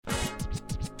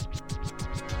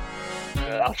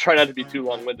I'll try not to be too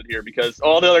long-winded here because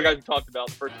all the other guys we talked about,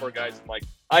 the first 4 guys,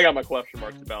 I got my question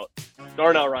marks about.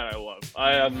 Darnell Wright I love.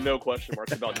 I have no question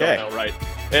marks about Okay. Darnell Wright.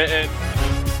 And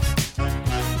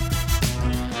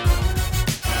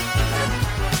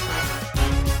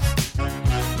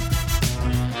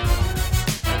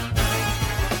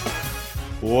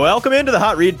Welcome into the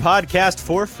Hot Read Podcast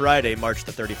for Friday, March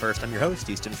the 31st. I'm your host,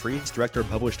 Easton Freeze, Director of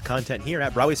Published Content here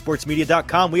at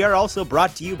BroadwaySportsMedia.com. We are also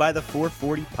brought to you by the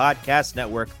 440 Podcast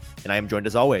Network, and I am joined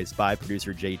as always by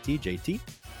producer JT. JT,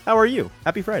 how are you?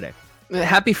 Happy Friday.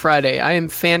 Happy Friday. I am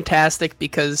fantastic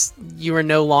because you are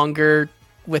no longer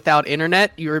without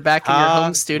internet. You were back in your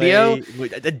home studio.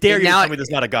 I dare you to tell me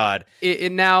there's not a god.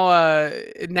 It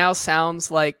now sounds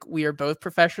like we are both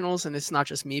professionals, and it's not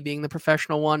just me being the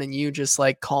professional one and you just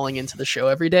like calling into the show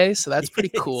every day. So that's pretty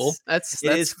cool. That's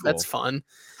cool. That's fun.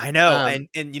 I know.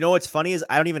 And you know what's funny is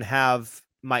I don't even have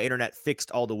my internet fixed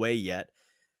all the way yet.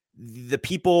 The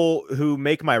people who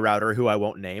make my router, who I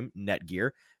won't name,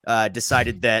 Netgear,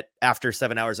 decided that after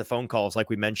 7 hours of phone calls, like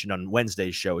we mentioned on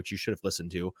Wednesday's show, which you should have listened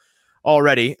to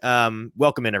already.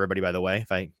 Welcome in, everybody, by the way.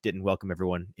 If I didn't welcome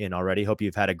everyone in already, hope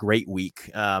you've had a great week.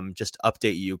 Just to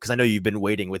update you, because I know you've been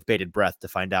waiting with bated breath to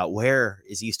find out where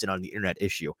is Easton on the internet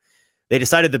issue. They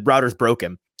decided the router's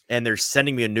broken, and they're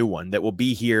sending me a new one that will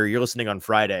be here. You're listening on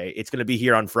Friday. It's going to be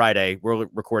here on Friday. We're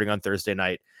recording on Thursday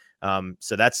night.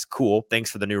 So that's cool.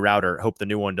 Thanks for the new router. Hope the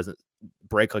new one doesn't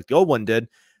break like the old one did.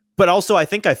 But also, I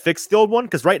think I fixed the old one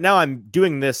because right now I'm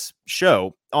doing this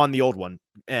show on the old one.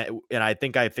 And I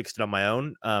think I fixed it on my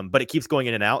own, but it keeps going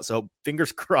in and out. So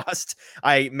fingers crossed,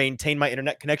 I maintain my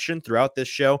internet connection throughout this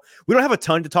show. We don't have a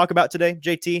ton to talk about today,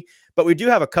 JT, but we do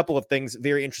have a couple of things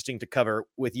very interesting to cover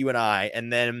with you and I.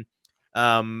 And then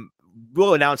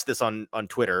we'll announce this on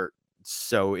Twitter.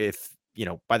 So if,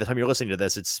 by the time you're listening to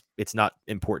this, it's not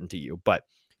important to you, but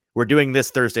we're doing this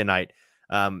Thursday night.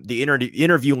 The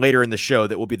interview later in the show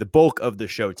that will be the bulk of the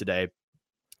show today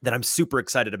that I'm super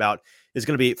excited about is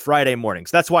going to be Friday morning.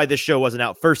 So that's why this show wasn't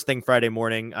out first thing Friday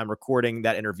morning. I'm recording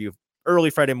that interview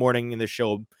early Friday morning, and this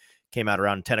show came out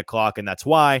around 10 o'clock. And that's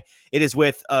why it is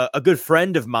with a good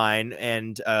friend of mine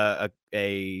and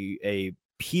a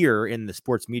peer in the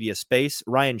sports media space,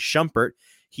 Ryan Schumpert.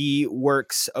 He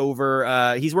works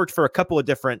he's worked for a couple of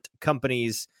different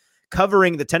companies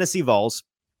covering the Tennessee Vols.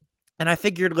 And I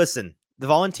figured, listen, the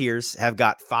Volunteers have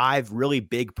got 5 really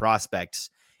big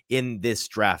prospects in this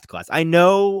draft class. I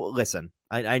know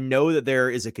that there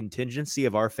is a contingency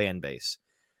of our fan base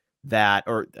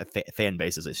fan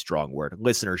base is a strong word,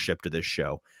 listenership to this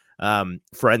show,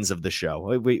 friends of the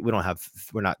show. We don't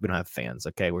have fans.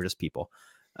 Okay. We're just people,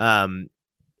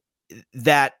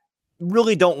 that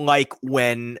really don't like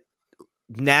when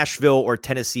Nashville or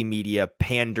Tennessee media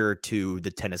pander to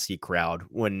the Tennessee crowd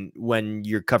when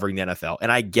you're covering the NFL.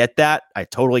 And I get that. I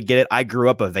totally get it. I grew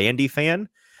up a Vandy fan.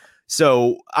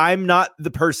 So I'm not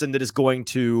the person that is going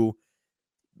to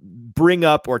bring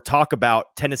up or talk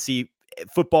about Tennessee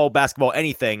football, basketball,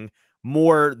 anything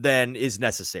more than is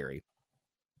necessary.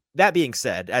 That being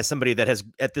said, as somebody that has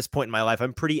at this point in my life,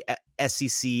 I'm pretty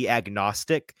SEC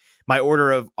agnostic. My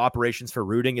order of operations for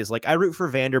rooting is like I root for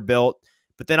Vanderbilt,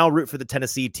 but then I'll root for the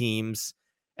Tennessee teams,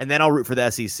 and then I'll root for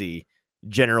the SEC,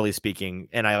 generally speaking.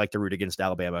 And I like to root against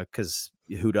Alabama because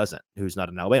who doesn't? Who's not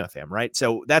an Alabama fan, right?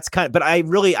 So that's but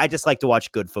I just like to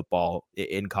watch good football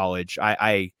in college.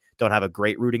 I don't have a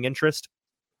great rooting interest.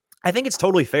 I think it's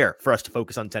totally fair for us to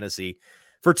focus on Tennessee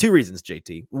for 2 reasons,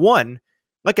 JT. One,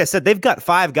 like I said, they've got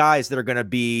 5 guys that are going to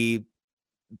be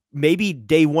maybe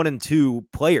day 1 and 2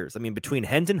 players. I mean, between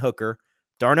Hendon Hooker,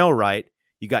 Darnell Wright,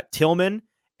 you got Tillman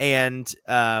and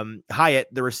Hyatt,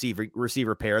 the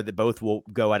receiver pair that both will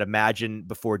go, I'd imagine,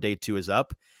 before day 2 is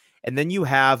up. And then you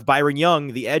have Byron Young,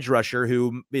 the edge rusher,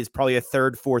 who is probably a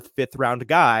 3rd, 4th, 5th round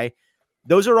guy.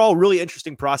 Those are all really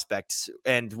interesting prospects.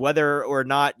 And whether or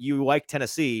not you like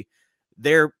Tennessee,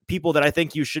 they're people that I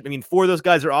think you should. 4 of those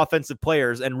guys are offensive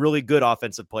players and really good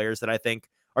offensive players that I think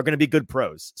are going to be good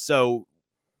pros. So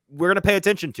we're going to pay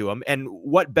attention to them. And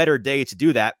what better day to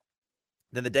do that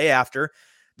than the day after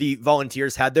the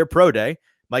Volunteers had their pro day.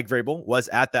 Mike Vrabel was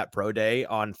at that pro day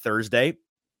on Thursday.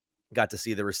 Got to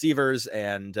see the receivers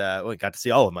and got to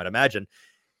see all of them, I'd imagine.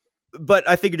 But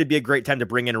I figured it'd be a great time to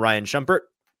bring in Ryan Schumpert,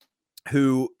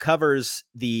 who covers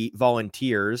the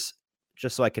Volunteers,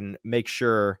 just so I can make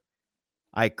sure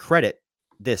I credit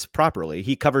this properly.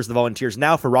 He covers the Volunteers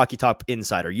now for Rocky Top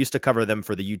Insider. Used to cover them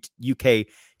for the UK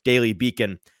Daily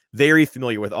Beacon. Very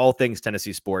familiar with all things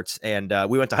Tennessee sports. And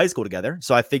we went to high school together.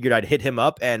 So I figured I'd hit him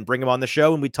up and bring him on the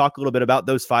show. And we talk a little bit about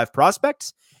those 5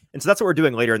 prospects. And so that's what we're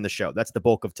doing later in the show. That's the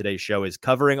bulk of today's show, is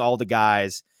covering all the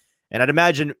guys. And I'd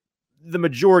imagine the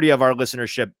majority of our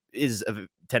listenership is a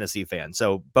Tennessee fan.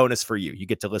 So bonus for you. You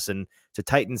get to listen to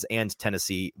Titans and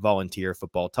Tennessee Volunteer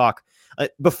Football Talk.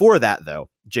 Before that, though,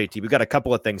 JT, we've got a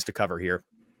couple of things to cover here.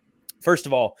 First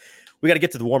of all, we got to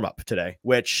get to the warm-up today,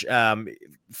 which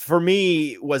for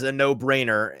me was a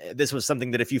no-brainer. This was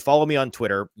something that if you follow me on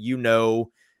Twitter, you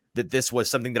know that this was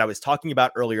something that I was talking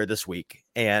about earlier this week.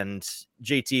 And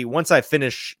JT, once I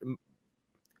finish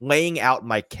laying out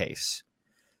my case,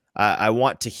 I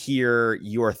want to hear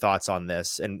your thoughts on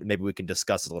this, and maybe we can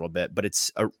discuss a little bit, but it's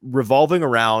revolving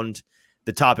around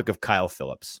the topic of Kyle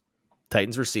Phillips,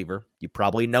 Titans receiver. You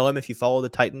probably know him if you follow the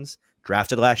Titans.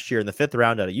 Drafted last year in the 5th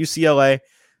round out of UCLA. A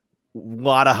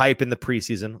lot of hype in the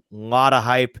preseason, a lot of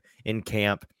hype in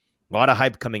camp, a lot of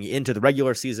hype coming into the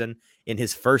regular season. In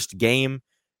his first game,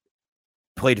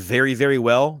 played very, very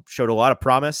well, showed a lot of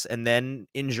promise, and then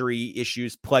injury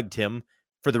issues plagued him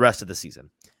for the rest of the season.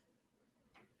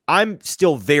 I'm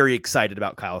still very excited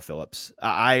about Kyle Phillips.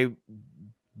 I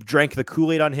drank the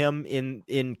Kool-Aid on him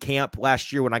in camp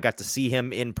last year when I got to see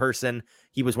him in person.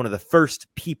 He was one of the first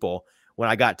people when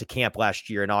I got to camp last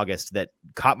year in August that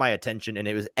caught my attention, and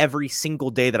it was every single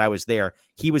day that I was there,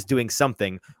 he was doing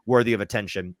something worthy of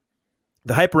attention.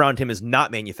 The hype around him is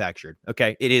not manufactured.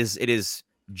 Okay. It is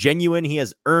genuine. He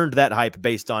has earned that hype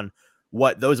based on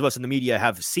what those of us in the media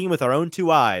have seen with our own 2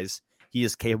 eyes he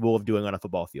is capable of doing on a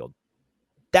football field.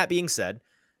 That being said,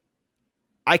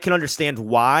 I can understand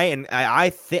why, and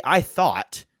I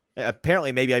thought,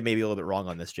 apparently maybe I may be a little bit wrong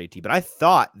on this, JT, but I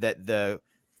thought that the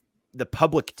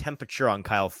public temperature on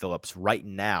Kyle Phillips right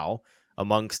now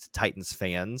amongst Titans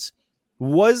fans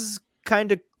was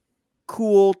kind of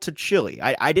cool to chilly.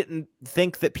 I didn't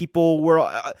think that people were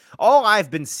all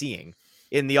I've been seeing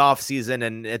in the offseason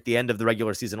and at the end of the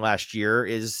regular season last year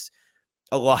is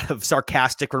a lot of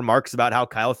sarcastic remarks about how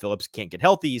Kyle Phillips can't get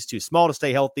healthy. He's too small to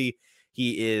stay healthy.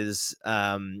 He is,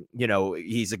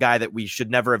 he's a guy that we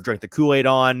should never have drank the Kool-Aid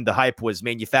on. The hype was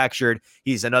manufactured.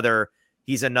 He's another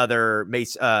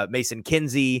Mason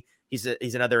Kinsey. He's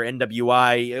another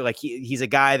NWI. Like he's a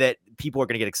guy that people are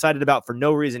going to get excited about for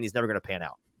no reason. He's never going to pan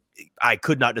out. I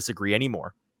could not disagree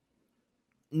anymore.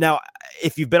 Now,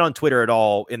 if you've been on Twitter at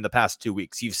all in the past 2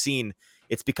 weeks, you've seen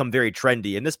it's become very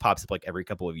trendy, and this pops up like every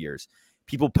couple of years.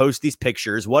 People post these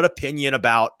pictures. What opinion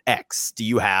about X do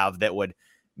you have that would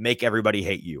make everybody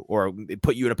hate you or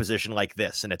put you in a position like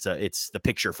this? And it's the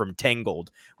picture from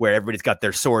Tangled where everybody's got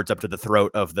their swords up to the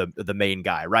throat of the main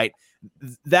guy, right?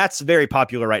 That's very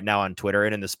popular right now on Twitter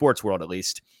and in the sports world, at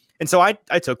least. And so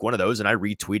I took one of those and I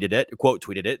retweeted it, quote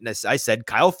tweeted it. And I said,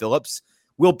 Kyle Phillips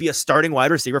will be a starting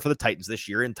wide receiver for the Titans this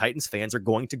year, and Titans fans are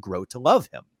going to grow to love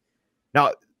him.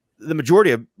 Now, the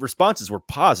majority of responses were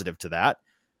positive to that,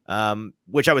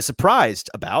 which I was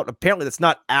surprised about. Apparently, that's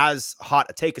not as hot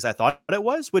a take as I thought it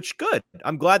was, which good.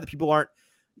 I'm glad that people aren't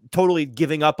totally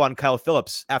giving up on Kyle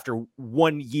Phillips after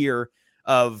 1 year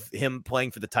of him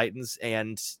playing for the Titans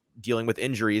and dealing with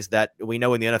injuries that we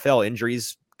know in the NFL,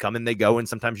 injuries come and they go, and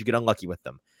sometimes you get unlucky with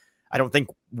them. I don't think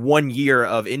 1 year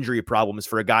of injury problems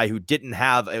for a guy who didn't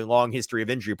have a long history of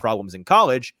injury problems in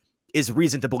college is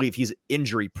reason to believe he's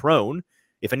injury prone.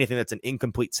 If anything, that's an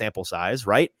incomplete sample size,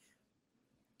 right?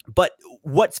 But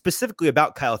what specifically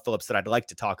about Kyle Phillips that I'd like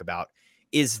to talk about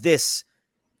is this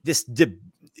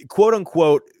quote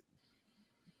unquote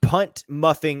punt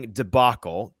muffing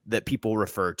debacle that people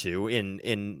refer to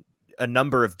in a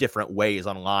number of different ways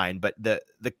online. But the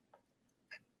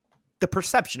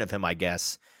perception of him, I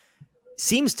guess,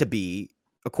 seems to be,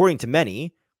 according to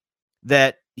many,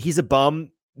 that he's a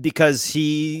bum because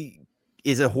he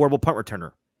is a horrible punt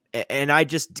returner. And I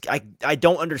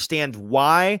don't understand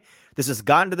why this has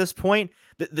gotten to this point.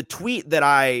 The tweet that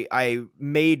I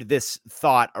made this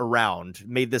thought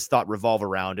revolve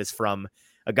around is from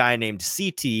a guy named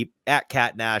CT at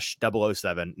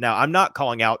CatNash007. Now, I'm not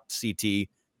calling out CT.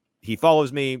 He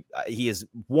follows me. He is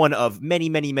one of many,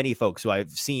 many, many folks who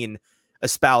I've seen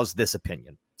espouse this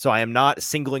opinion. So I am not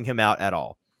singling him out at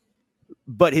all.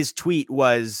 But his tweet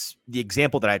was the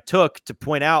example that I took to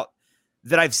point out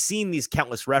that I've seen these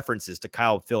countless references to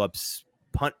Kyle Phillips'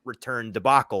 punt return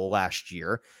debacle last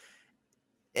year.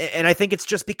 And I think it's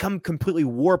just become completely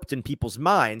warped in people's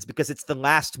minds because it's the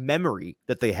last memory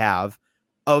that they have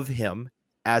of him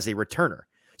as a returner.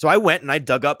 So I went and I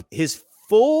dug up his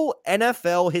full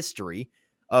NFL history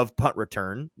of punt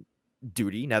return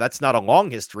duty. Now, that's not a long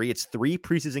history. It's 3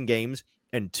 preseason games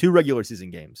and 2 regular season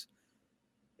games.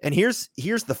 And here's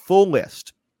the full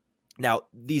list. Now,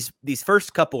 these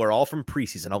first couple are all from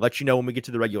preseason. I'll let you know when we get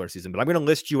to the regular season, but I'm going to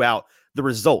list you out the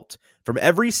result from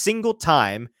every single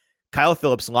time Kyle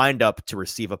Phillips lined up to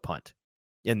receive a punt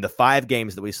in the 5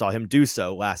 games that we saw him do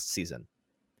so last season.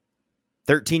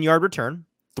 13-yard return,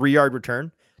 3-yard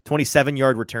return,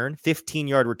 27-yard return,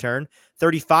 15-yard return,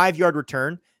 35-yard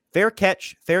return, fair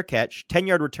catch,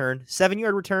 10-yard return,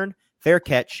 7-yard return, fair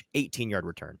catch, 18-yard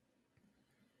return.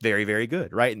 Very, very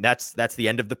good, right? And that's the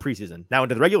end of the preseason. Now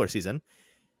into the regular season,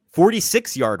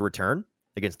 46-yard return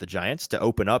against the Giants to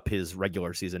open up his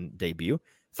regular season debut.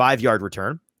 5-yard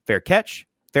return, fair catch,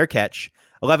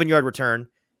 11-yard return,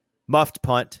 muffed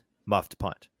punt.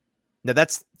 Now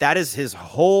that is his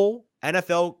whole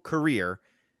NFL career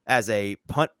as a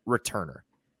punt returner.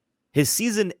 His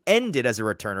season ended as a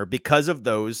returner because of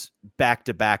those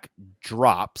back-to-back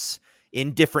drops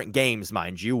in different games,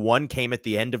 mind you. One came at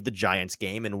the end of the Giants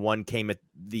game, and one came at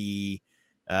the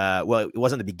it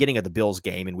wasn't the beginning of the Bills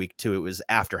game in week 2. It was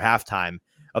after halftime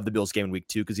of the Bills game in week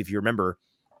 2, because if you remember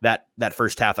that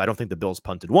first half, I don't think the Bills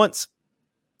punted once.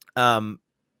 But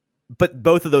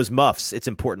both of those muffs, it's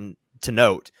important to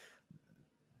note,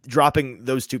 dropping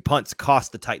those 2 punts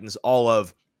cost the Titans all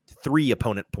of 3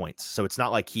 opponent points. So it's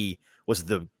not like he was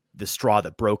the straw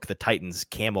that broke the Titans'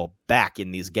 camel back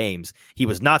in these games. He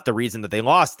was not the reason that they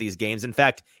lost these games. In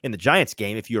fact, in the Giants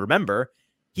game, if you remember,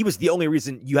 he was the only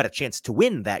reason you had a chance to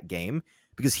win that game,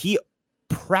 because he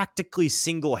practically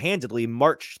single-handedly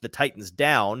marched the Titans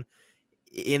down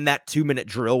in that 2-minute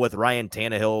drill with Ryan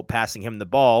Tannehill passing him the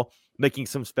ball, making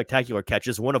some spectacular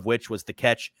catches, one of which was the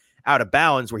catch out of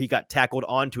bounds where he got tackled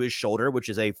onto his shoulder, which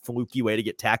is a fluky way to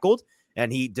get tackled.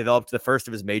 And he developed the first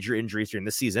of his major injuries during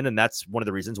the season. And that's one of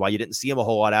the reasons why you didn't see him a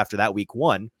whole lot after that week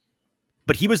 1.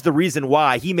 But he was the reason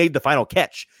why he made the final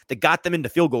catch that got them into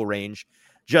field goal range,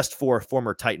 just for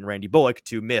former Titan Randy Bullock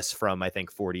to miss from, I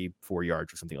think, 44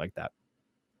 yards or something like that.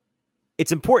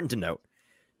 It's important to note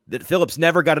that Phillips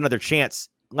never got another chance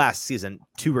last season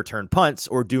to return punts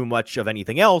or do much of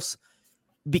anything else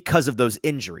because of those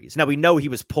injuries. Now, we know he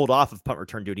was pulled off of punt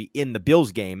return duty in the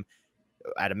Bills game,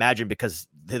 I'd imagine because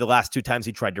the last 2 times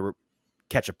he tried to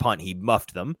catch a punt, he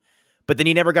muffed them. But then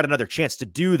he never got another chance to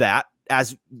do that,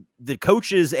 as the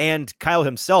coaches and Kyle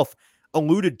himself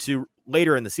alluded to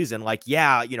later in the season. Like,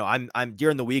 yeah, I'm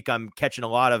during the week, I'm catching a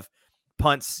lot of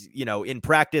punts, in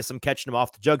practice, I'm catching them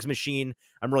off the jugs machine.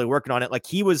 I'm really working on it. Like,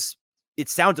 it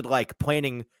sounded like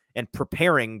planning and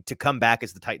preparing to come back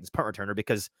as the Titans punt returner,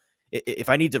 because if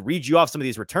I need to read you off some of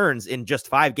these returns, in just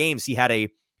 5 games, he had a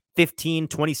 15,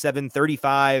 27,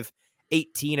 35,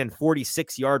 18, and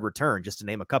 46-yard return, just to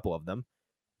name a couple of them.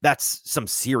 That's some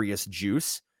serious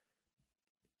juice.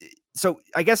 So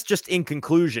I guess just in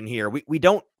conclusion here, we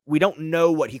don't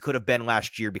know what he could have been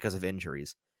last year because of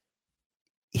injuries.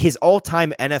 His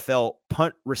all-time NFL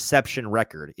punt reception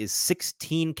record is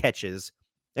 16 catches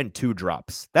and 2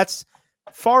 drops. That's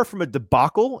far from a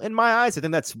debacle in my eyes. I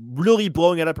think that's really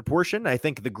blowing it out of proportion. I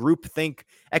think the groupthink,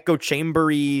 echo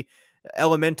chambery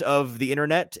element of the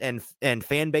internet and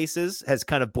fan bases has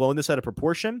kind of blown this out of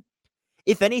proportion.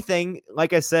 If anything,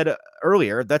 like I said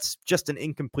earlier, that's just an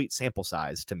incomplete sample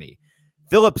size to me.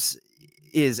 Phillips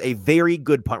is a very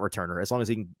good punt returner as long as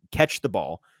he can catch the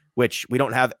ball, which we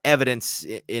don't have evidence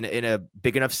in a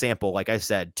big enough sample, like I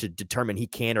said, to determine he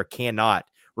can or cannot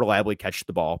reliably catch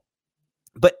the ball.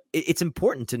 But it's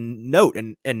important to note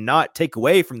and not take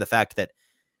away from the fact that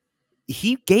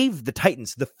he gave the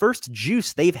Titans the first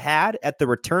juice they've had at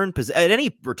the at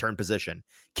any return position,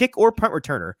 kick or punt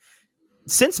returner,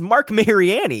 since Mark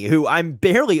Mariani, who I'm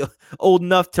barely old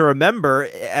enough to remember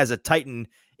as a Titan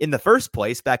in the first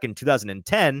place back in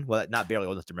 2010. Well, not barely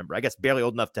old enough to remember, I guess barely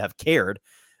old enough to have cared.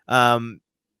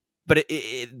 But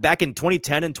back in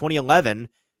 2010 and 2011,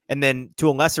 and then to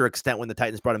a lesser extent when the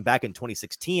Titans brought him back in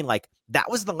 2016, like that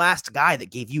was the last guy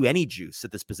that gave you any juice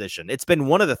at this position. It's been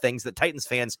one of the things that Titans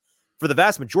fans for the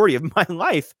vast majority of my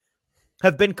life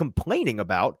have been complaining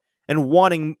about and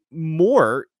wanting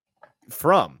more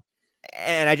from.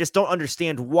 And I just don't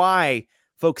understand why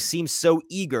folks seem so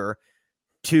eager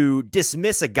to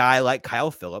dismiss a guy like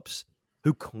Kyle Phillips,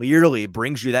 who clearly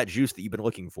brings you that juice that you've been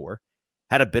looking for.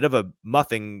 Had a bit of a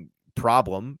muffing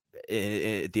problem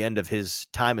at the end of his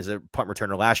time as a punt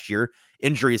returner last year.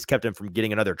 Injuries kept him from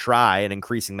getting another try and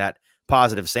increasing that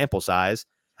positive sample size.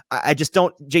 I just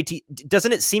don't, JT,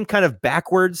 doesn't it seem kind of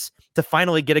backwards to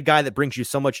finally get a guy that brings you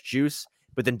so much juice,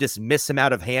 but then dismiss him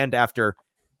out of hand after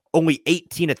only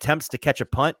 18 attempts to catch a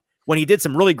punt when he did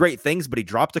some really great things, but he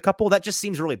dropped a couple? That just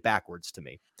seems really backwards to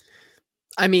me.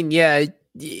 I mean, yeah,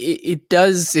 it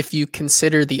does if you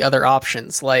consider the other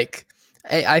options. Like,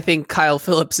 I think Kyle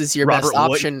Phillips is your best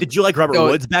option. Did you like Robert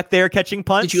Woods back there catching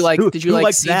punts? Did you like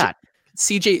CJ, that?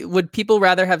 CJ? Would people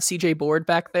rather have CJ Board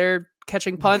back there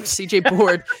catching punts? CJ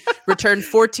Board returned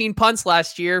 14 punts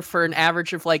last year for an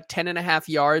average of like 10.5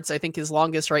 yards. I think his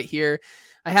longest right here.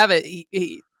 I have it.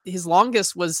 his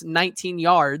longest was 19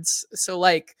 yards. So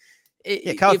like,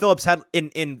 Kyle Phillips had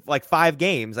in like 5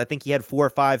 games, I think he had 4 or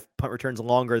 5 punt returns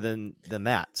longer than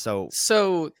that. So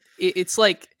it's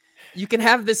like you can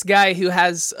have this guy who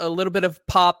has a little bit of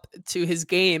pop to his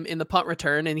game in the punt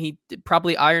return, and he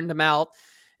probably ironed him out.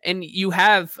 And you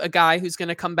have a guy who's going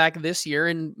to come back this year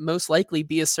and most likely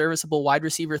be a serviceable wide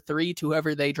receiver 3 to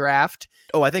whoever they draft.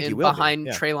 Oh, I think he will behind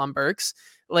Treylon Burks.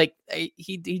 Like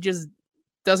he just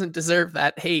doesn't deserve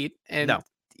that hate, and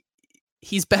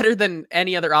he's better than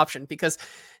any other option, because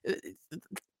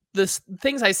the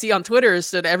things I see on Twitter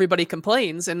is that everybody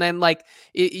complains, and then like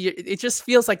it just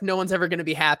feels like no one's ever going to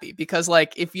be happy, because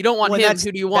like if you don't want him,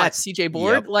 who do you want? CJ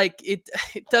Board? Yep. Like it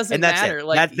doesn't matter.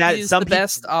 Like he's the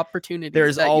best opportunity.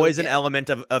 There's always an element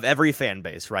of every fan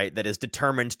base, right, that is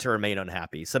determined to remain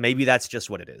unhappy. So maybe that's just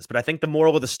what it is. But I think the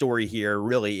moral of the story here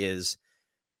really is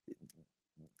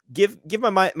give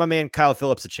my man Kyle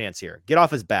Phillips a chance here. Get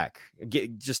off his back.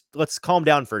 Just let's calm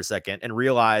down for a second and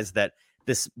realize that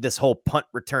this whole punt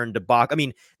return debacle. I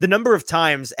mean, the number of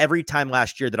times every time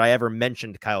last year that I ever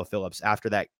mentioned Kyle Phillips after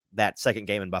that second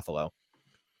game in Buffalo,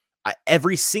 I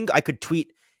could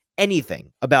tweet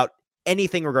anything about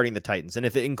anything regarding the Titans, and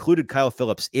if it included Kyle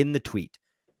Phillips in the tweet,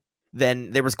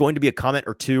 then there was going to be a comment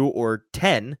or 2 or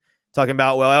 10 talking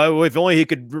about, well, if only he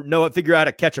could figure out how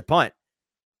to catch a punt.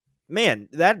 Man,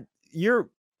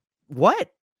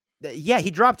 what? Yeah,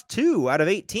 he dropped 2 out of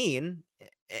 18.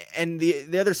 And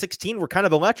the other 16 were kind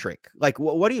of electric. Like,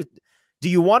 what do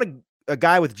you want a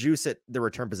guy with juice at the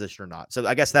return position or not? So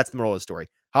I guess that's the moral of the story.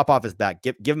 Hop off his back,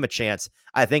 give him a chance.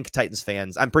 I think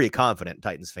I'm pretty confident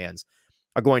Titans fans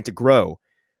are going to grow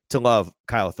to love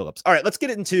Kyle Phillips. All right, let's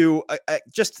get into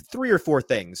just 3 or 4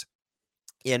 things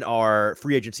in our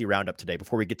free agency roundup today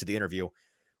before we get to the interview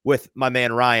with my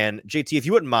man Ryan. JT, if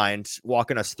you wouldn't mind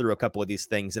walking us through a couple of these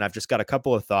things, and I've just got a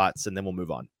couple of thoughts, and then we'll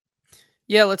move on.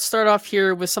 Yeah, let's start off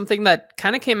here with something that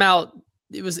kind of came out.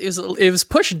 It was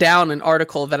pushed down an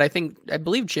article that I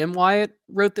believe Jim Wyatt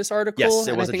wrote this article. Yes,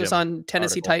 and I think it was on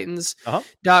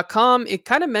TennesseeTitans.com. It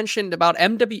kind of mentioned about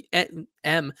NWI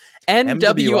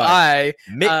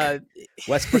Mick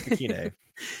Westbrook-Akine.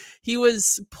 He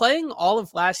was playing all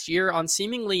of last year on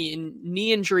seemingly a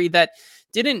knee injury that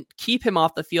didn't keep him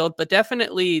off the field, but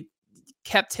definitely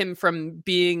kept him from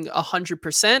being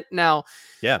 100%. Now,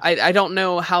 yeah, I don't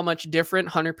know how much different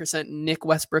 100% Nick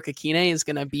Westbrook-Akine is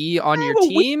going to be on your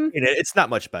team. It's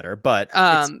not much better, but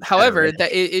however,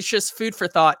 it's just food for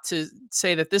thought to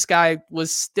say that this guy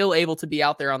was still able to be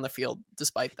out there on the field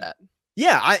despite that.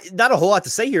 Yeah, not a whole lot to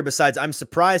say here besides I'm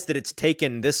surprised that it's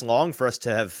taken this long for us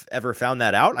to have ever found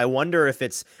that out. I wonder if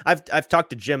I've talked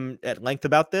to Jim at length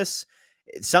about this.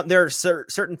 There are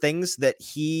certain things that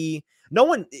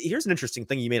here's an interesting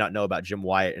thing you may not know about Jim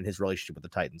Wyatt and his relationship with the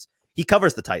Titans. He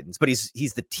covers the Titans, but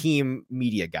he's the team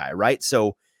media guy, right?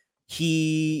 So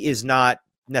he is not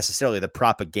necessarily the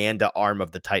propaganda arm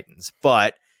of the Titans,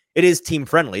 but it is team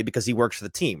friendly because he works for the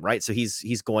team, right? So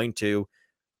he's going to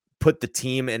put the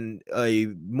team in a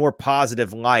more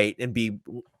positive light and be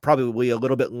probably a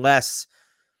little bit less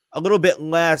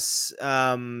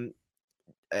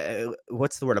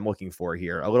what's the word I'm looking for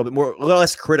here? A little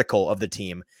less critical of the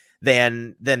team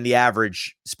than the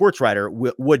average sports writer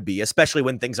would be, especially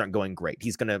when things aren't going great.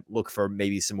 He's going to look for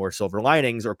maybe some more silver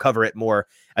linings or cover it more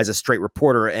as a straight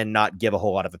reporter and not give a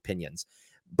whole lot of opinions.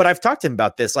 But I've talked to him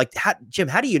about this. Like, Jim,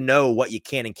 how do you know what you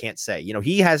can and can't say?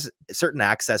 He has certain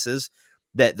accesses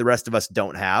that the rest of us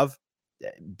don't have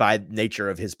by nature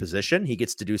of his position. He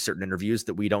gets to do certain interviews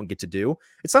that we don't get to do.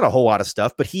 It's not a whole lot of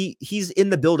stuff, but he's in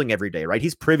the building every day, right?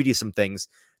 He's privy to some things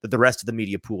that the rest of the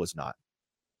media pool is not.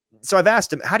 So I've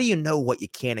asked him, how do you know what you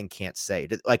can and can't say?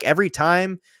 Like every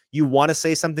time you want to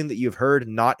say something that you've heard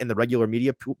not in the regular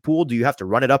media pool, do you have to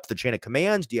run it up the chain of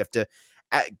commands? Do you have to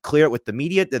clear it with the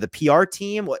media, the PR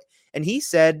team? And he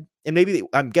said, and maybe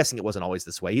I'm guessing it wasn't always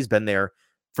this way. He's been there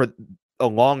for a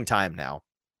long time now.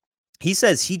 He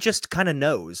says he just kind of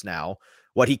knows now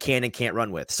what he can and can't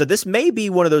run with. So this may be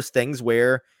one of those things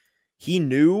where he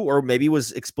knew, or maybe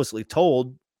was explicitly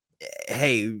told,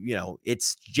 hey,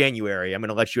 it's January. I'm going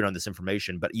to let you in on this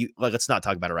information, but let's not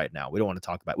talk about it right now. We don't want to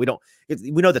talk about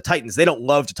it. We know the Titans, they don't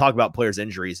love to talk about players'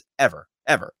 injuries ever.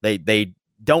 They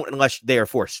don't unless they are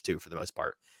forced to, for the most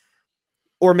part.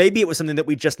 Or maybe it was something that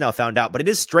we just now found out, but it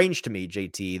is strange to me,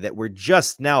 JT, that we're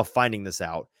just now finding this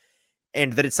out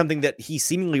and that it's something that he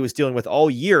seemingly was dealing with all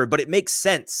year, but it makes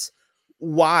sense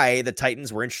why the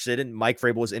Titans were interested and Mike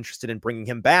Vrabel was interested in bringing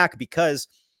him back, because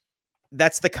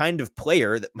that's the kind of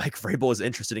player that Mike Vrabel is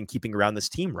interested in keeping around this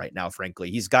team right now,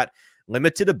 frankly. He's got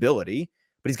limited ability,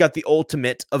 but he's got the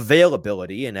ultimate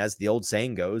availability. And as the old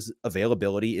saying goes,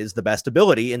 availability is the best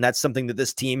ability. And that's something that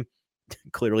this team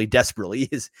clearly desperately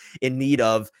is in need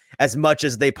of as much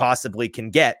as they possibly can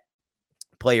get.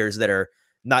 Players that are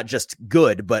not just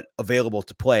good, but available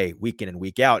to play week in and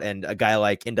week out. And a guy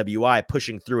like NWI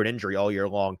pushing through an injury all year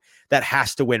long, that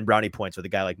has to win brownie points with a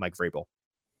guy like Mike Vrabel.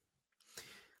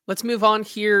 Let's move on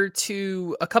here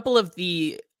to a couple of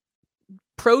the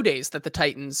pro days that the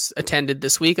Titans attended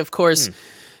this week. Of course,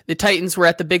 the Titans were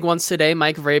at the big ones today,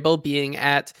 Mike Vrabel being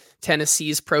at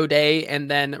Tennessee's pro day, and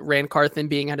then Rand Carthen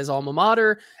being at his alma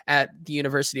mater at the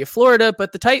University of Florida.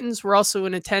 But the Titans were also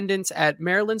in attendance at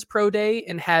Maryland's pro day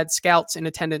and had scouts in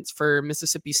attendance for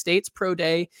Mississippi State's pro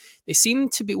day. They seem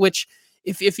to be, which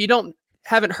if you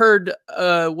haven't heard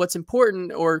what's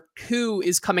important or who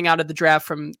is coming out of the draft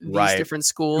from these different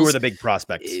schools. Who are the big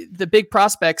prospects? The big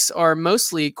prospects are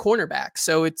mostly cornerbacks.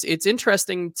 So it's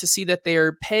interesting to see that they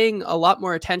are paying a lot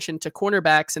more attention to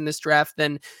cornerbacks in this draft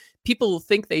than people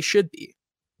think they should be.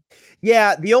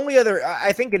 Yeah, the only other,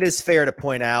 I think it is fair to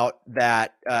point out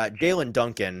that Jalen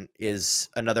Duncan is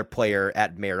another player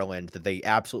at Maryland that they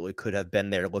absolutely could have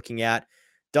been there looking at.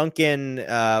 Duncan,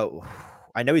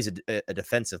 I know he's a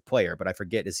defensive player, but I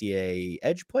forget, is he a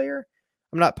edge player?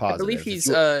 I'm not positive. I believe he's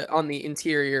on the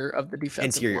interior of the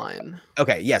defensive line.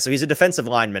 Okay, yeah, so he's a defensive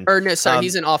lineman. Or no, sorry,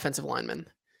 he's an offensive lineman.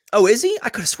 Oh, is he? I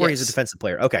could have sworn he's a defensive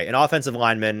player. Okay, an offensive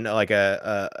lineman, like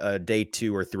a day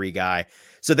 2 or 3 guy.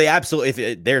 So they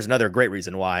absolutely, there's another great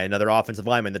reason why, another offensive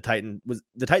lineman, the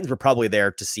Titans were probably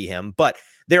there to see him. But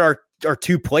there are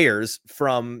 2 players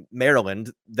from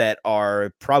Maryland that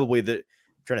are probably I'm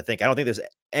trying to think. I don't think there's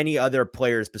any other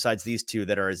players besides these 2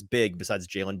 that are as big besides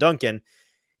Jalen Duncan.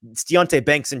 It's Deonte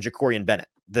Banks and Jacorian Bennett,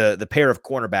 the pair of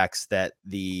cornerbacks that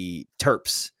the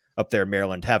Terps up there in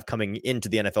Maryland have coming into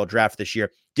the NFL draft this year.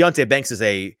 Deonte Banks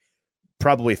is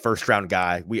probably first round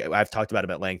guy. I've talked about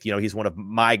him at length. You know, he's a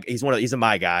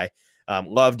my guy.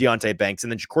 Love Deonte Banks.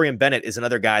 And then Jacorian Bennett is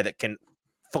another guy that can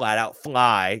flat out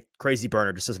fly. Crazy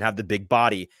burner, just doesn't have the big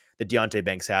body that Deonte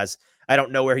Banks has. I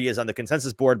don't know where he is on the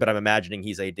consensus board, but I'm imagining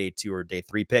he's a day 2 or day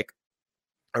 3 pick.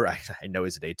 All right. I know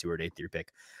he's a day 2 or day 3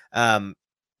 pick.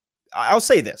 I'll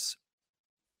say this.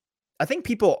 I think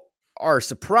people are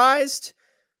surprised,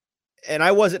 and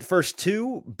I was at first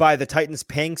too, by the Titans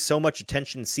paying so much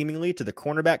attention seemingly to the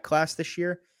cornerback class this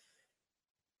year.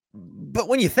 But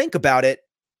when you think about it,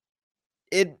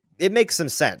 it makes some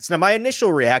sense. Now, my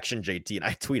initial reaction, JT, and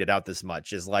I tweeted out this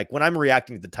much, is like when I'm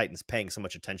reacting to the Titans paying so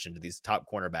much attention to these top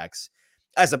cornerbacks,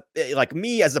 as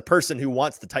a person who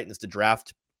wants the Titans to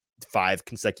draft 5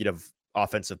 consecutive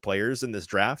offensive players in this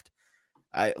draft,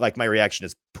 my reaction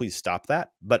is please stop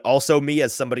that. But also me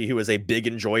as somebody who is a big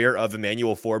enjoyer of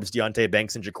Emmanuel Forbes, Deonte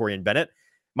Banks, and Jacorian Bennett,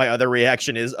 my other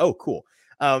reaction is, oh, cool.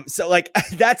 So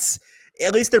that's,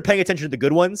 at least they're paying attention to the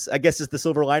good ones, I guess, is the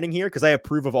silver lining here, because I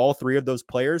approve of all 3 of those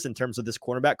players in terms of this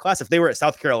cornerback class. If they were at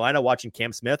South Carolina watching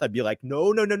Cam Smith, I'd be like,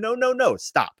 no,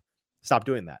 stop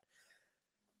doing that.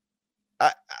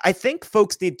 I think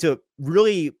folks need to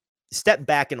really step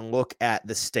back and look at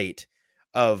the state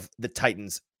of the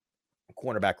Titans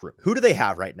cornerback room. Who do they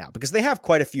have right now? Because they have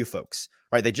quite a few folks,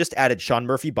 right? They just added Sean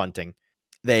Murphy Bunting.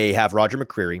 They have Roger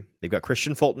McCreary. They've got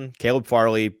Christian Fulton, Caleb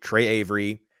Farley, Trey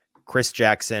Avery, Chris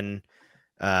Jackson,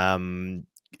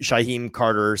 Shaheem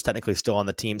Carter is technically still on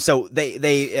the team. So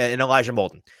they and Elijah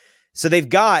Molden. So they've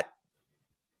got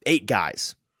 8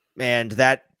 guys, and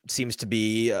that seems to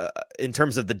be in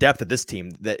terms of the depth of this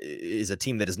team, that is a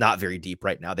team that is not very deep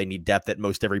right now. They need depth at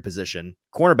most every position.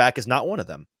 Cornerback is not one of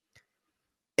them.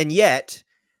 And yet,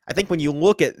 I think when you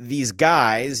look at these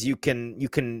guys, you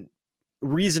can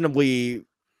reasonably,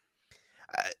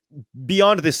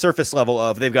 beyond the surface level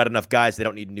of they've got enough guys, they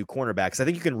don't need new cornerbacks. I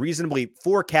think you can reasonably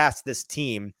forecast this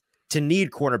team to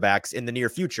need cornerbacks in the near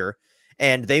future,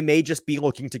 and they may just be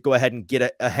looking to go ahead and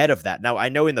get ahead of that. Now, I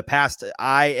know in the past,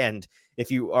 and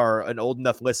if you are an old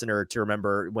enough listener to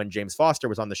remember when James Foster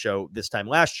was on the show this time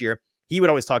last year, he would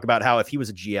always talk about how if he was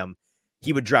a GM,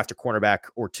 he would draft a cornerback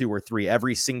or 2 or 3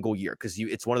 every single year, because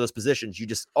it's one of those positions you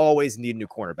just always need new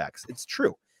cornerbacks. It's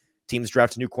true. Teams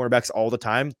draft new cornerbacks all the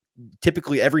time.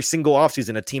 Typically, every single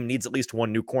offseason, a team needs at least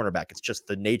 1 new cornerback. It's just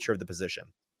the nature of the position.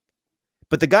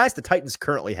 But the guys the Titans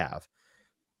currently have,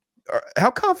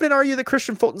 how confident are you that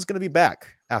Christian Fulton's going to be back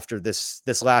after this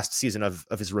last season of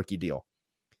his rookie deal?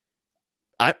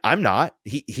 I'm not.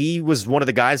 He was one of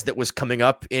the guys that was coming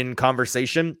up in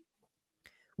conversation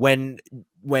when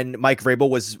Mike Vrabel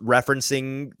was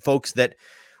referencing folks that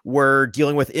were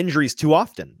dealing with injuries too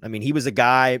often. I mean, he was a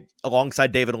guy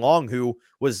alongside David Long who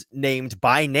was named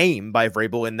by name by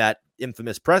Vrabel in that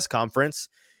infamous press conference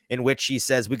in which he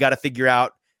says, we got to figure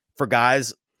out for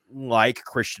guys like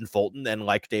Christian Fulton and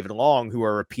like David Long, who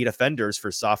are repeat offenders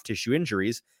for soft tissue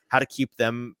injuries, how to keep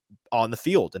them on the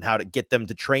field and how to get them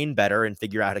to train better and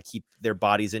figure out how to keep their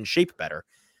bodies in shape better.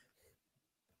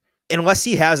 Unless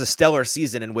he has a stellar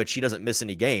season in which he doesn't miss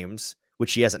any games,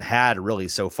 which he hasn't had really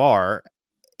so far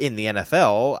in the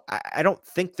NFL, I don't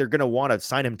think they're going to want to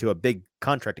sign him to a big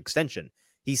contract extension.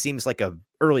 He seems like a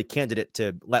early candidate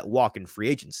to let walk in free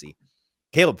agency.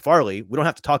 Caleb Farley, we don't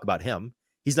have to talk about him.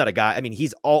 He's not a guy. I mean,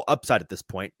 he's all upside at this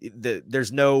point.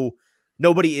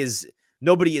 Nobody is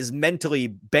mentally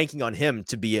banking on him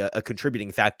to be a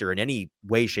contributing factor in any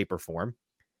way, shape, or form.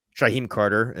 Shaheem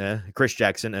Carter, Chris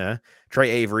Jackson, Trey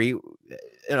Avery,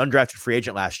 an undrafted free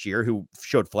agent last year who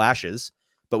showed flashes,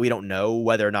 but we don't know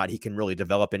whether or not he can really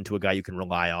develop into a guy you can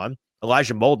rely on.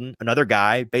 Elijah Molden, another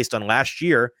guy based on last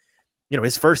year,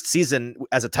 his first season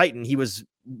as a Titan, he was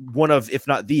one of, if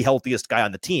not the healthiest guy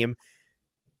on the team.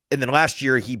 And then last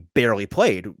year, he barely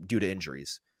played due to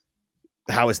injuries.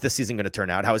 How is this season going to turn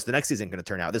out? How is the next season going to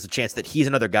turn out? There's a chance that he's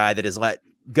another guy that is let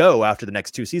go after the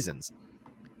next 2 seasons.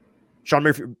 Sean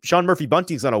Murphy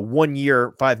Bunting's on a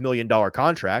 1-year, $5 million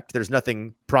contract. There's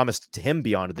nothing promised to him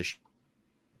beyond this.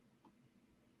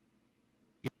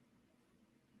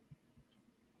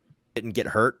 Didn't get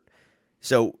hurt.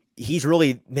 So he's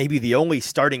really maybe the only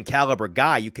starting caliber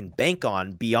guy you can bank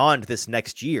on beyond this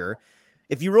next year.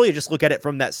 If you really just look at it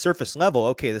from that surface level,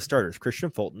 okay, the starters, Christian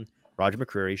Fulton, Roger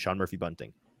McCreary, Sean Murphy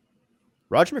Bunting.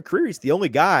 Roger McCreary is the only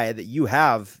guy that you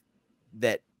have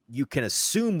that you can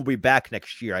assume will be back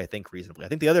next year, I think, reasonably. I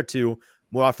think the other two,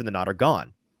 more often than not, are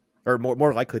gone, or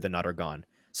more likely than not, are gone.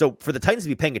 So for the Titans to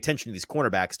be paying attention to these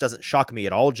cornerbacks doesn't shock me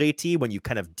at all, JT, when you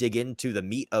kind of dig into the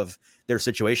meat of their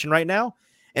situation right now.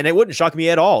 And it wouldn't shock me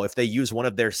at all if they use one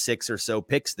of their 6 or so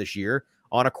picks this year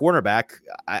on a cornerback.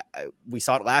 We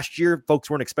saw it last year. Folks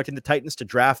weren't expecting the Titans to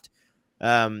draft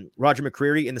Roger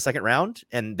McCreary in the 2nd round,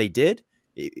 and they did.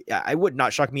 I would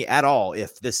not shock me at all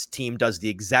if this team does the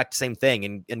exact same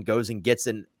thing and goes and gets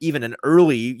even an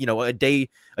early, a day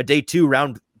 2,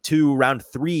 round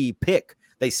 3 pick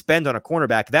they spend on a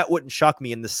cornerback. That wouldn't shock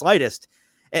me in the slightest.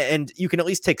 And you can at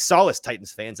least take solace,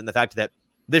 Titans fans, in the fact that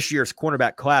this year's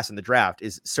cornerback class in the draft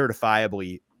is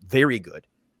certifiably very good.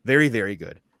 Very, very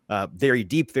good. Very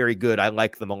deep, very good. I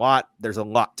like them a lot. There's a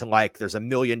lot to like. There's a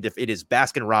million. It is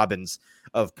Baskin Robbins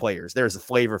of players. There's a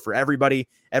flavor for everybody.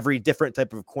 Every different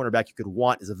type of cornerback you could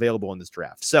want is available in this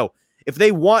draft. So if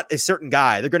they want a certain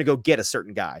guy, they're going to go get a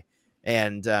certain guy.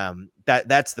 And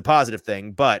that's the positive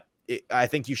thing. But I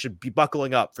think you should be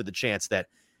buckling up for the chance that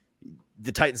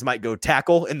the Titans might go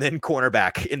tackle and then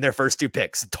cornerback in their first 2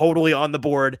 picks. Totally on the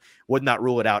board. Would not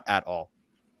rule it out at all.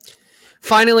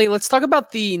 Finally, let's talk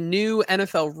about the new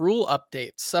NFL rule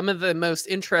updates. Some of the most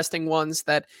interesting ones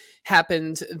that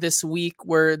happened this week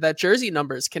were that jersey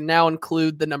numbers can now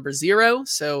include the number 0.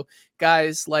 So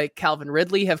guys like Calvin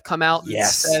Ridley have come out and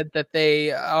said that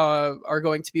they are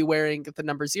going to be wearing the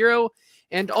number 0.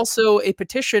 And also a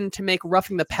petition to make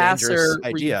roughing the passer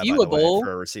reviewable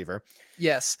for a receiver.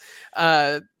 Yes.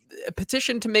 A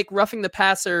petition to make roughing the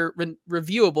passer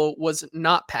reviewable was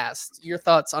not passed. Your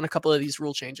thoughts on a couple of these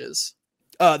rule changes?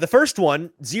 The first one,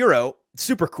 0,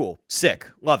 super cool, sick,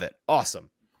 love it, awesome.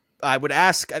 I would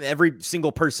ask every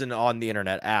single person on the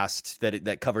internet asked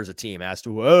that covers a team asked,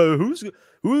 who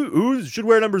should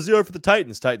wear number 0 for the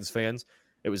Titans fans.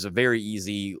 It was a very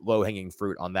easy, low hanging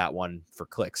fruit on that one for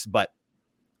clicks. But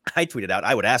I tweeted out,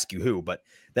 I would ask you who, but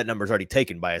that number is already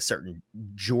taken by a certain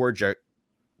Georgia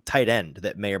tight end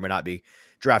that may or may not be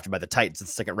drafted by the Titans in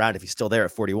the 2nd round if he's still there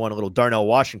at 41. A little Darnell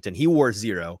Washington, he wore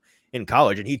 0 in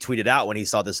college, and he tweeted out when he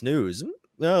saw this news, a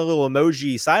little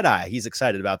emoji side eye. He's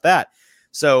excited about that.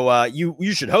 So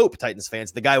you should hope, Titans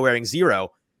fans, the guy wearing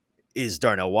 0 is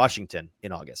Darnell Washington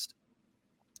in August.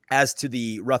 As to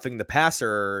the roughing the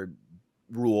passer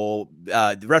rule,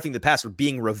 roughing the passer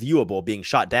being reviewable, being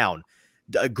shot down,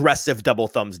 aggressive double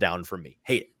thumbs down from me.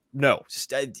 Hate it. No,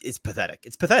 it's pathetic.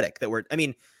 It's pathetic that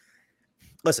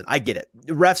listen, I get it.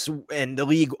 The refs and the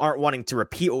league aren't wanting to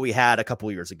repeat what we had a couple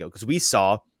of years ago because we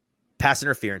saw pass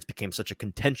interference became such a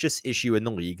contentious issue in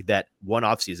the league that one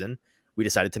offseason we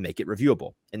decided to make it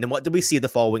reviewable. And then what did we see the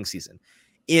following season?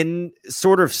 In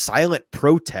sort of silent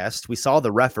protest, we saw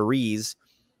the referees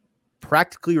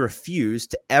practically refuse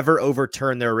to ever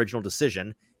overturn their original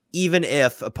decision, even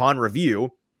if upon review,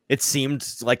 it seemed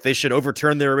like they should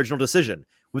overturn their original decision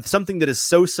with something that is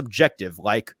so subjective,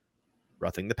 like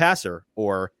roughing the passer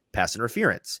or pass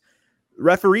interference.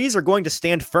 Referees are going to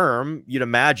stand firm, you'd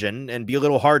imagine, and be a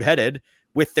little hard-headed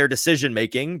with their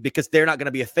decision-making because they're not going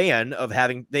to be a fan of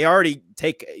they already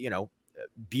take,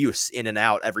 abuse in and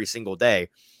out every single day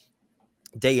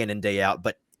in and day out.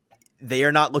 But they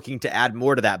are not looking to add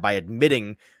more to that by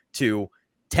admitting to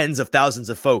tens of thousands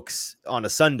of folks on a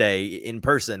Sunday in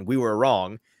person, we were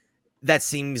wrong. That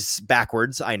seems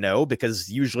backwards, I know,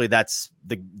 because usually that's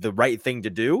the right thing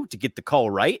to do, to get the call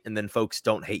right, and then folks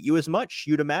don't hate you as much,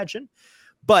 you'd imagine.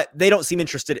 But they don't seem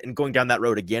interested in going down that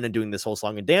road again and doing this whole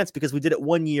song and dance, because we did it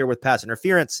 1 year with pass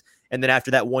interference, and then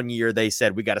after that 1 year, they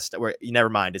said, we got to never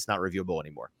mind, it's not reviewable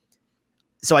anymore.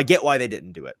 So I get why they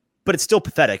didn't do it, but it's still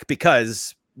pathetic,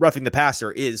 because roughing the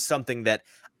passer is something that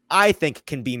I think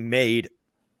can be made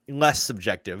less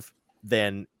subjective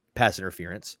than pass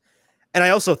interference. And I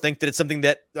also think that it's something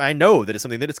that I know that it's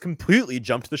something that it's completely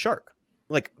jumped the shark.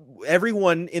 Like,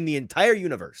 everyone in the entire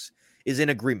universe is in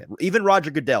agreement. Even Roger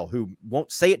Goodell, who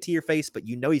won't say it to your face, but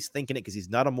you know he's thinking it because he's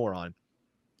not a moron.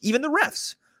 Even the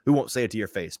refs, who won't say it to your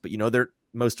face, but you know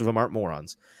most of them aren't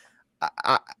morons.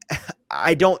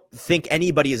 I don't think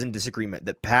anybody is in disagreement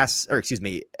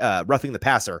that roughing the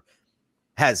passer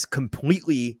has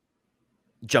completely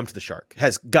jumped the shark,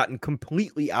 has gotten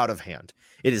completely out of hand.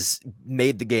 It has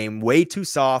made the game way too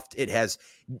soft. It has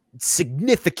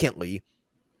significantly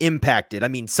impacted. I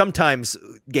mean, sometimes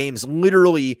games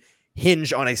literally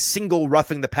hinge on a single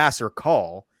roughing the passer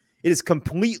call. It has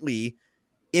completely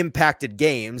impacted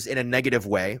games in a negative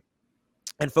way,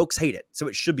 and folks hate it. So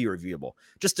it should be reviewable.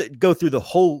 Just to go through the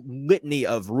whole litany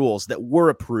of rules that were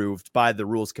approved by the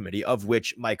rules committee, of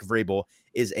which Mike Vrabel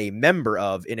is a member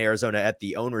of in Arizona at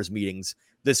the owners' meetings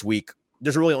this week.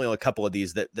 There's really only a couple of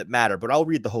these that matter, but I'll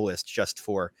read the whole list just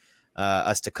for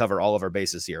us to cover all of our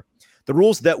bases here. The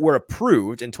rules that were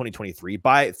approved in 2023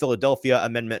 by Philadelphia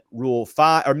Amendment Rule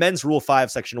 5, or Men's Rule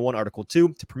 5, Section 1, Article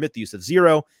 2, to permit the use of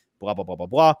zero, blah, blah, blah, blah,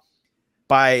 blah.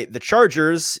 By the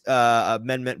Chargers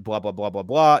Amendment, blah, blah, blah, blah,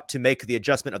 blah, to make the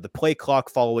adjustment of the play clock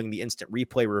following the instant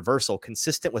replay reversal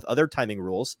consistent with other timing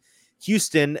rules.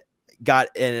 Houston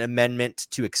got an amendment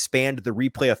to expand the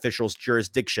replay official's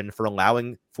jurisdiction for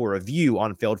allowing for review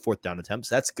on failed fourth down attempts.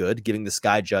 That's good, giving the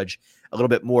sky judge a little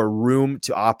bit more room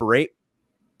to operate.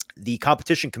 The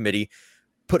competition committee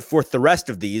put forth the rest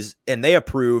of these, and they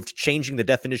approved changing the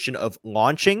definition of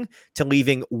launching to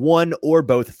leaving one or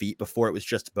both feet. Before it was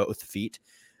just both feet.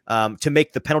 To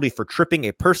make the penalty for tripping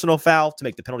a personal foul, to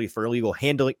make the penalty for illegal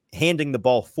handing the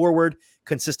ball forward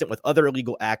consistent with other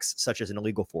illegal acts, such as an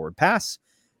illegal forward pass,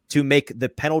 to make the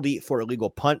penalty for illegal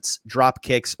punts, drop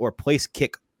kicks, or place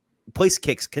kicks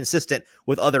consistent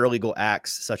with other illegal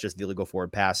acts, such as the illegal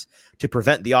forward pass, to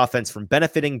prevent the offense from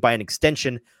benefiting by an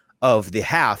extension of the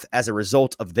half as a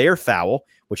result of their foul,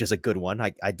 which is a good one.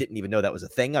 I didn't even know that was a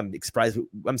thing. I'm surprised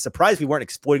we weren't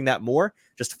exploiting that more,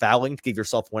 just fouling to give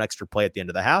yourself one extra play at the end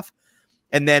of the half.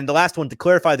 And then the last one, to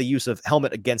clarify the use of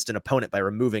helmet against an opponent by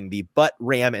removing the butt,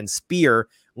 ram, and spear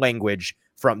language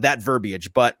from that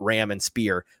verbiage, butt, ram, and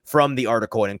spear, from the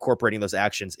article, and incorporating those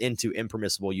actions into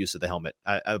impermissible use of the helmet.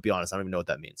 I'll be honest, I don't even know what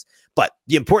that means. But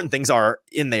the important things are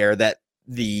in there, that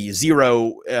the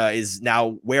zero is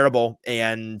now wearable,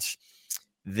 and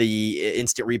the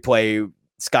instant replay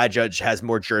sky judge has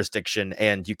more jurisdiction,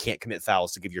 and you can't commit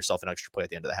fouls to give yourself an extra play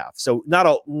at the end of the half. So not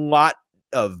a lot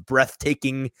of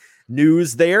breathtaking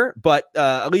news there, but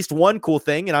at least one cool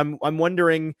thing. And I'm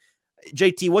wondering,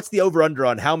 JT, what's the over under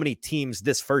on how many teams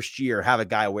this first year have a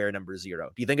guy wear number 0?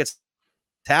 Do you think it's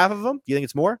half of them? Do you think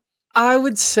it's more? I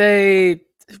would say,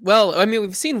 well, I mean,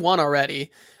 we've seen one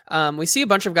already. We see a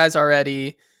bunch of guys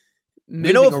already.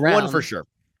 We know of around. one for sure.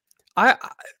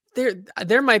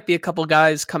 There might be a couple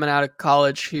guys coming out of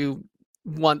college who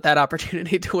want that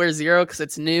opportunity to wear 0 because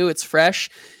it's new, it's fresh,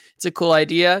 it's a cool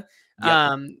idea.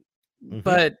 Yep.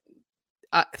 But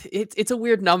it's a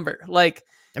weird number. Like,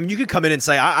 I mean, you could come in and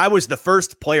say, I was the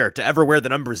first player to ever wear the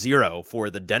number 0 for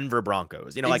the Denver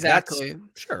Broncos. You know, exactly. Like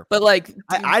that's sure. But like,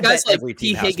 I bet like every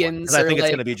team T. Higgins, because I think it's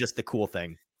going to be just the cool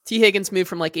thing. T. Higgins moved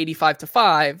from like 85 to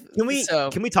 5.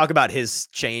 Can we talk about his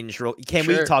change? Can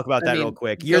we talk about that real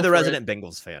quick? You're the resident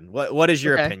Bengals fan. What is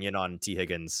your opinion on T.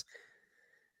 Higgins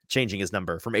changing his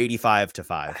number from 85 to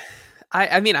 5?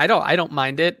 I mean, I don't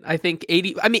mind it. I think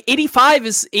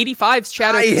 85's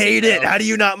Chad. I hate it. How do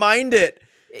you not mind it?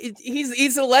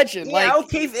 He's a legend. Yeah, like,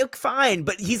 okay, fine,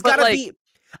 but he's got to be.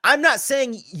 I'm not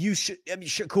saying you should. I mean,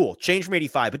 cool, change from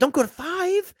 85, but don't go to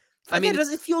 5. I mean,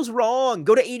 it feels wrong.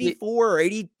 Go to 84 or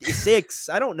 86.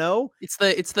 I don't know. It's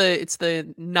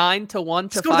the 9 to 1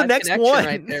 to 5 go to the next connection one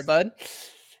right there, bud.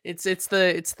 It's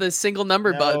the single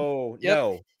number, bud.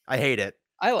 No, I hate it.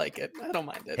 I like it. I don't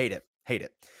mind it. Hate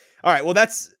it. All right, well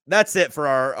that's it for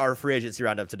our free agency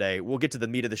roundup today. We'll get to the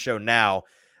meat of the show now.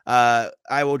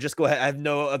 I will just go ahead. I have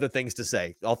no other things to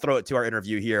say. I'll throw it to our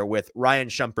interview here with Ryan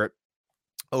Schumpert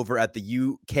over at the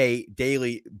UK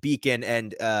Daily Beacon,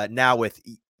 and now with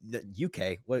the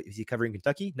UK. What is he covering?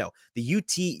 Kentucky? No, the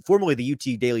UT, formerly the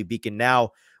UT Daily Beacon,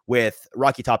 now with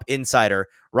Rocky Top insider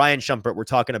Ryan Schumpert. We're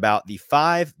talking about the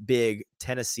 5 big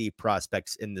Tennessee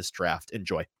prospects in this draft.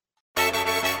 Enjoy.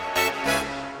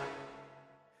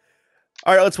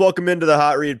 All right, let's welcome into the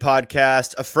Hot Read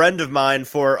podcast a friend of mine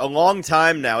for a long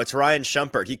time now. It's Ryan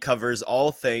Schumpert. He covers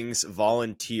all things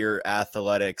volunteer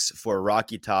athletics for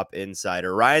Rocky Top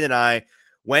Insider. Ryan and I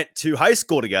went to high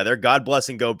school together. God bless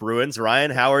and go Bruins. Ryan,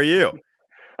 how are you?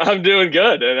 I'm doing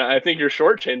good, and I think you're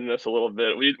shortchanging us a little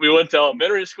bit. We went to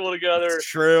elementary school together. It's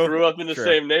true. Grew up in the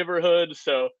same neighborhood,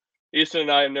 so Easton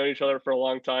and I have known each other for a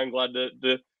long time. Glad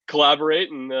to collaborate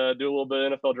and do a little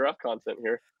bit of NFL draft content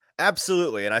here.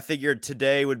 Absolutely. And I figured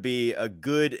today would be a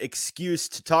good excuse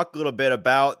to talk a little bit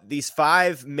about these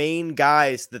 5 main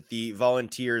guys that the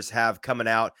Volunteers have coming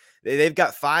out. They've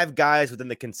got 5 guys within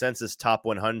the consensus top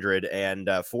 100, and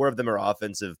 4 of them are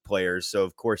offensive players. So,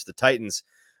 of course, the Titans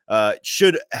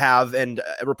should have and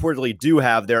reportedly do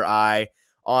have their eye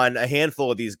on a handful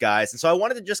of these guys. And so I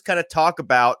wanted to just kind of talk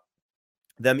about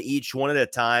them each one at a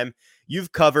time.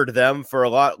 You've covered them for a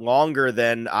lot longer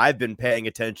than I've been paying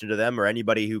attention to them, or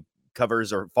anybody who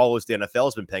covers or follows the NFL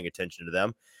has been paying attention to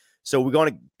them. So we're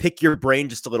going to pick your brain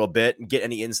just a little bit and get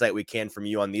any insight we can from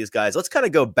you on these guys. Let's kind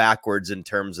of go backwards in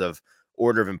terms of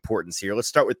order of importance here. Let's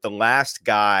start with the last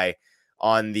guy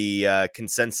on the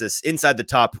consensus inside the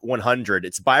top 100.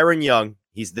 It's Byron Young.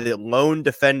 He's the lone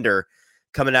defender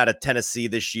coming out of Tennessee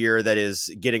this year that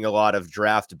is getting a lot of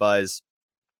draft buzz,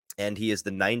 and he is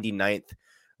the 99th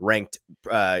ranked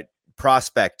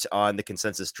prospect on the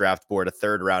consensus draft board, a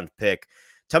 3rd-round pick.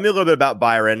 Tell me a little bit about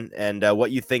Byron and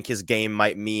what you think his game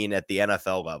might mean at the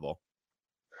NFL level.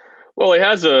 Well, he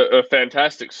has a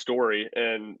fantastic story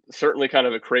and certainly kind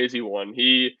of a crazy one.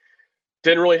 He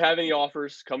didn't really have any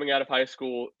offers coming out of high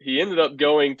school. He ended up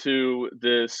going to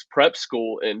this prep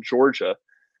school in Georgia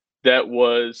that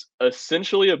was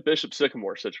essentially a Bishop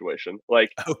Sycamore situation.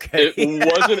 Like, okay,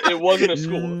 it wasn't a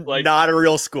school. Like, not a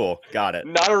real school. Got it.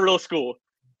 Not a real school.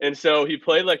 And so he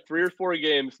played like 3 or 4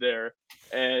 games there.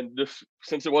 And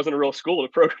since it wasn't a real school,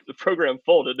 the program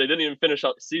folded. They didn't even finish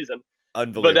out the season.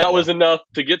 Unbelievable. But that was enough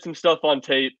to get some stuff on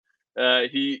tape.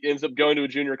 He ends up going to a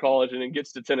junior college and then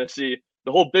gets to Tennessee.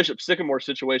 The whole Bishop Sycamore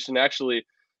situation actually,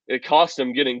 it cost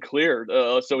him getting cleared.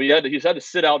 So he's had to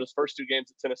sit out his first 2 games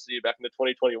at Tennessee back in the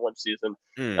 2021 season.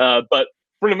 But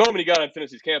from the moment he got on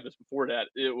Tennessee's campus before that,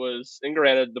 it was, and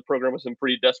granted, the program was in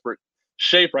pretty desperate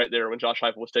shape right there when Josh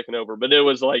Heupel was taking over. But it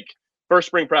was like, first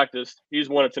spring practice, he's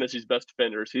one of Tennessee's best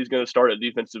defenders. He's going to start at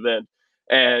defensive end.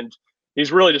 And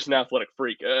he's really just an athletic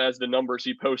freak. As the numbers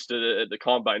he posted at the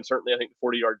combine, certainly I think the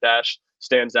 40-yard dash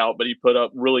stands out, but he put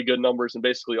up really good numbers in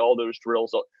basically all those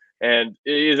drills. And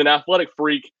he's an athletic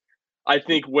freak. I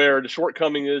think where the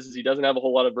shortcoming is he doesn't have a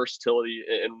whole lot of versatility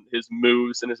in his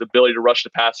moves and his ability to rush the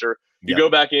passer. You go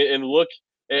back and look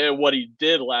at what he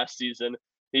did last season.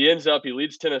 He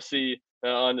leads Tennessee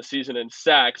on the season in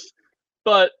sacks,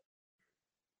 but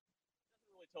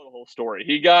tell the whole story.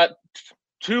 He got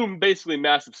 2 basically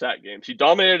massive sack games. He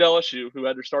dominated LSU, who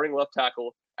had their starting left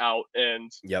tackle out,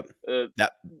 and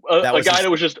that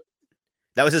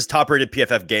was his top-rated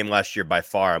PFF game last year by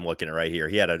far. I'm looking at right here.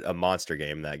 He had a monster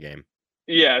game in that game.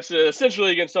 Yeah, so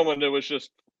essentially against someone that was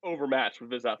just overmatched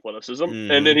with his athleticism,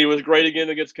 and then he was great again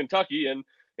against Kentucky. And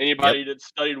anybody that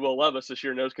studied Will Levis this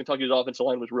year knows Kentucky's offensive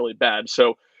line was really bad.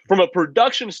 So from a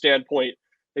production standpoint,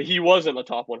 he wasn't a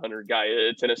top 100 guy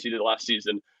at Tennessee did last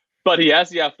season, but he has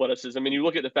the athleticism. I mean, you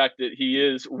look at the fact that he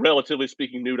is, relatively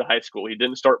speaking, new to high school. He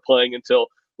didn't start playing until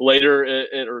later,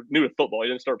 or new to football. He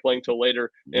didn't start playing until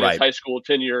later in his high school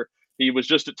tenure. He was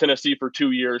just at Tennessee for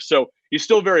 2 years. So he's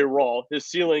still very raw. His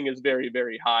ceiling is very,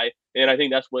 very high. And I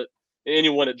think that's what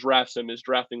anyone that drafts him is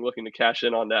drafting, looking to cash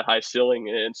in on that high ceiling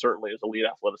and certainly his elite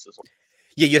athleticism.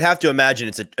 Yeah, you'd have to imagine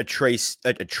it's a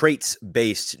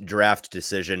traits-based draft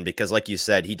decision because, like you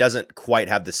said, he doesn't quite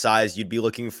have the size you'd be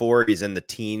looking for. He's in the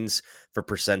teens for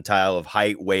percentile of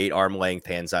height, weight, arm length,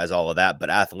 hand size, all of that. But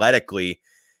athletically,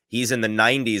 he's in the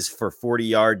 90s for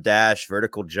 40-yard dash,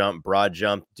 vertical jump, broad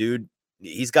jump. Dude,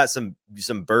 he's got some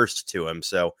burst to him.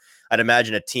 So I'd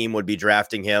imagine a team would be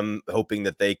drafting him, hoping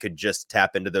that they could just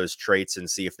tap into those traits and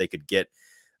see if they could get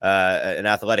an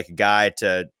athletic guy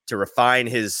to refine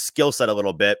his skill set a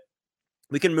little bit.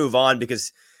 We can move on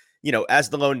because, as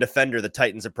the lone defender, the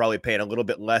Titans are probably paying a little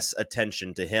bit less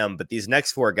attention to him. But these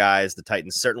next 4 guys, the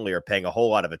Titans certainly are paying a whole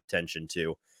lot of attention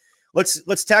to.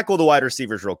 Let's tackle the wide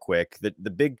receivers real quick.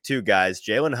 The big 2 guys,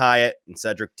 Jalen Hyatt and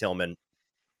Cedric Tillman.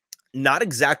 Not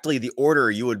exactly the order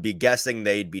you would be guessing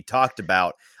they'd be talked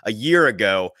about a year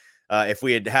ago. If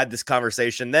we had had this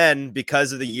conversation then,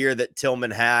 because of the year that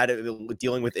Tillman had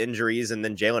dealing with injuries and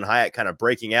then Jalen Hyatt kind of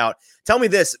breaking out. Tell me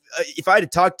this, if I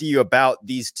had talked to you about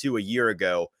these two a year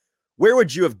ago, where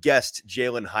would you have guessed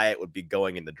Jalen Hyatt would be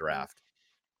going in the draft?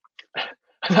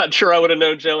 I'm not sure I would have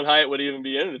known Jalen Hyatt would even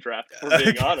be in the draft, if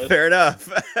we're being honest. Fair enough.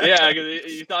 Yeah,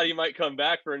 because you thought he might come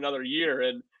back for another year.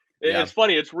 And it's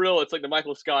funny. It's real. It's like the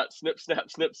Michael Scott snip,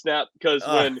 snap. Because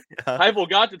when Heupel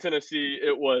got to Tennessee,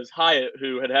 it was Hyatt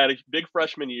who had a big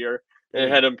freshman year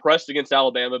and had impressed against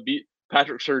Alabama, beat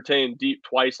Patrick Surtain deep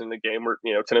twice in the game where,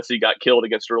 Tennessee got killed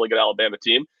against a really good Alabama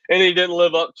team. And he didn't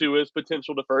live up to his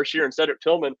potential the first year. And Cedric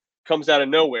Tillman comes out of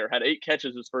nowhere, had 8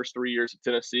 catches his first 3 years at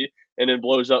Tennessee, and then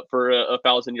blows up for a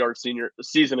 1,000-yard senior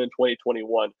season in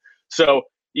 2021. So,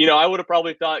 I would have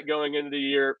probably thought going into the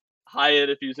year, Hyatt,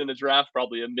 if he's in the draft,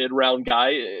 probably a mid-round guy,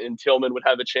 and Tillman would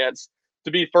have a chance to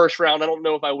be first round. I don't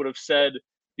know if I would have said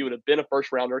he would have been a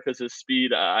first rounder because his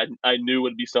speed, I knew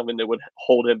would be something that would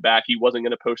hold him back. He wasn't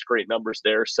going to post great numbers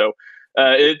there. So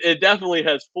it definitely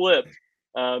has flipped.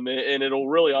 And it'll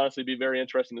really honestly be very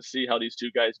interesting to see how these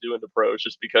two guys do in the pros,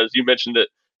 just because you mentioned that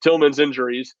Tillman's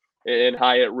injuries and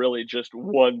Hyatt really just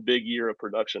one big year of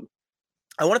production.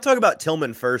 I want to talk about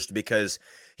Tillman first because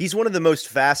he's one of the most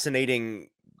fascinating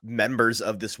members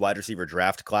of this wide receiver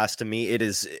draft class to me. It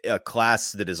is a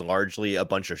class that is largely a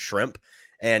bunch of shrimp,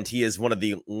 and he is one of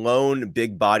the lone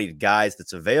big-bodied guys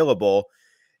that's available.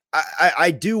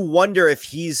 I do wonder if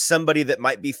he's somebody that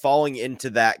might be falling into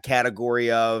that category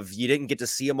of you didn't get to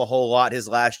see him a whole lot his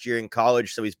last year in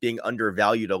college, so he's being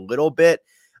undervalued a little bit.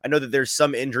 I know that there's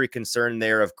some injury concern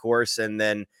there, of course, and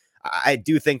then I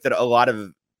do think that a lot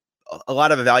of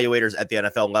evaluators at the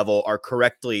NFL level are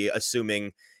correctly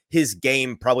assuming his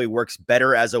game probably works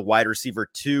better as a wide receiver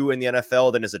 2 in the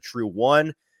NFL than as a true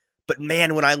 1. But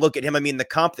man, when I look at him, I mean, the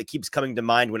comp that keeps coming to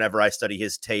mind whenever I study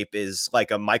his tape is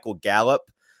like a Michael Gallup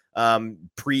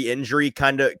pre-injury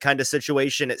kind of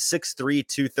situation at 6'3",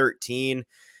 213.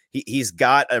 He's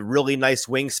got a really nice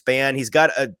wingspan. He's got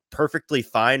a perfectly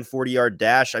fine 40-yard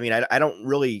dash. I mean, I don't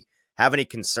really have any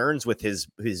concerns with his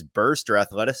burst or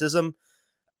athleticism.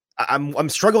 I'm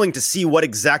struggling to see what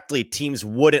exactly teams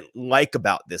wouldn't like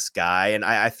about this guy. And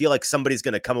I feel like somebody's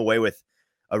going to come away with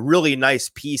a really nice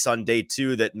piece on day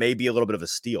 2 that may be a little bit of a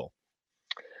steal.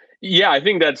 Yeah, I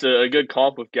think that's a good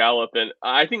comp with Gallup. And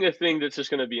I think the thing that's just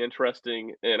going to be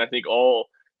interesting, and I think all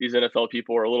these NFL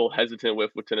people are a little hesitant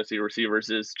with Tennessee receivers,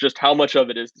 is just how much of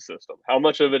it is the system, how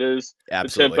much of it is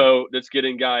Absolutely. the tempo that's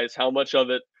getting guys, how much of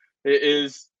it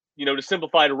is, to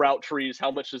simplified route trees,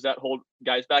 how much does that hold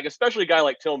guys back, especially a guy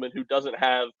like Tillman who doesn't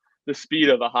have the speed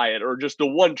of a Hyatt or just the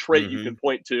one trait you can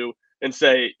point to and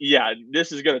say, yeah,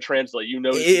 this is going to translate.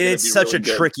 It's such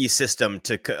really a tricky system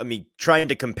trying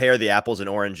to compare the apples and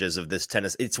oranges of this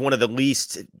tennis. It's one of the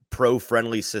least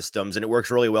pro-friendly systems, and it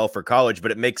works really well for college,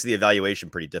 but it makes the evaluation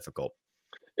pretty difficult.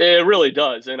 It really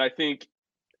does. And I think,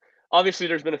 obviously,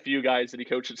 there's been a few guys that he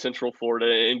coached at Central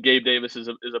Florida, and Gabe Davis is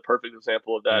a perfect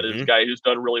example of that. Is a guy who's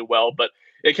done really well, but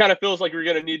it kind of feels like you're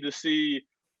going to need to see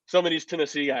some of these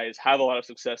Tennessee guys have a lot of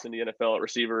success in the NFL at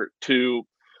receiver to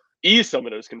ease some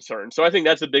of those concerns. So I think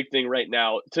that's a big thing right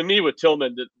now. To me, with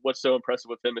Tillman, what's so impressive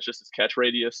with him is just his catch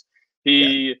radius.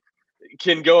 He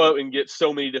can go out and get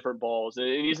so many different balls,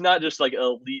 and he's not just like an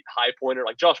elite high pointer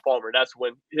like Josh Palmer. That's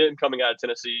when him coming out of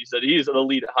Tennessee, he said he's an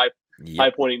elite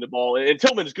high pointing the ball, and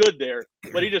Tillman's good there,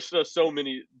 but he just does so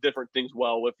many different things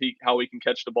well with how he can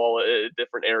catch the ball at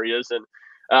different areas. And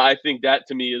I think that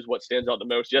to me is what stands out the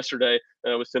most. Yesterday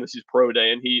was Tennessee's pro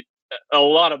day, and a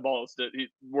lot of balls that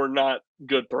were not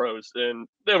good throws, and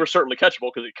they were certainly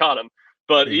catchable because he caught them,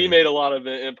 but he made a lot of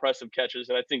impressive catches.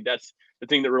 And I think that's the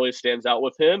thing that really stands out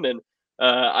with him. And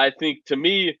I think, to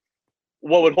me,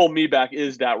 what would hold me back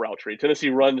is that route tree.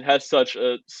 Tennessee has such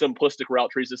a simplistic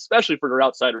route trees, especially for their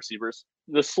outside receivers.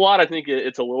 The slot, I think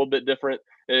it's a little bit different.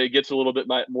 It gets a little bit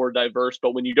more diverse,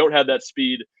 but when you don't have that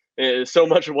speed, so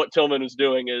much of what Tillman is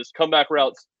doing is comeback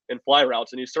routes and fly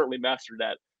routes, and he's certainly mastered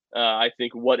that. I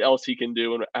think what else he can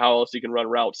do and how else he can run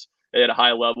routes at a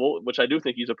high level, which I do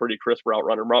think he's a pretty crisp route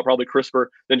runner, probably crisper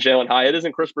than Jalen Hyatt.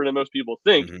 Isn't crisper than most people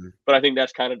think, but I think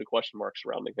that's kind of the question mark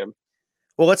surrounding him.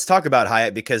 Well, let's talk about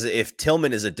Hyatt, because if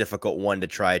Tillman is a difficult one to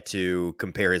try to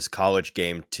compare his college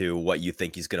game to what you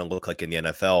think he's going to look like in the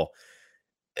NFL,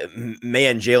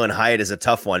 man, Jalen Hyatt is a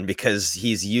tough one because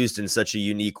he's used in such a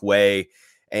unique way.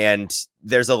 And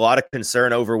there's a lot of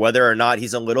concern over whether or not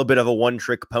he's a little bit of a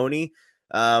one-trick pony.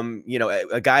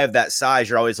 A guy of that size,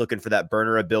 you're always looking for that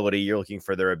burner ability. You're looking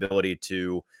for their ability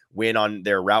to win on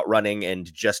their route running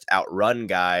and just outrun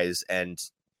guys. And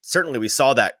certainly we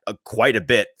saw that quite a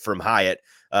bit from Hyatt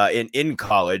in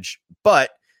college,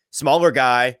 but smaller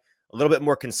guy, a little bit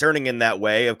more concerning in that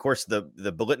way. Of course, the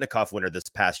Biletnikoff winner this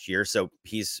past year, so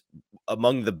he's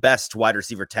among the best wide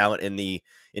receiver talent in the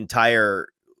entire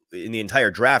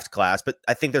draft class. But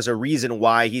I think there's a reason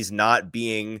why he's not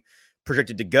being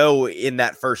projected to go in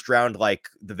that first round like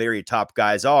the very top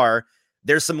guys are.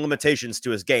 There's some limitations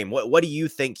to his game. What do you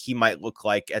think he might look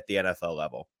like at the NFL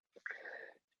level?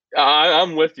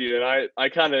 I'm with you, and I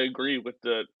kind of agree with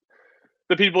the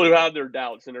people who have their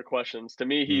doubts and their questions. To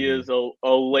me, he is a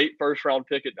late first round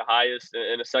pick at the highest,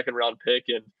 and a second round pick.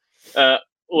 And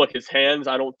look, his hands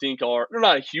I don't think they're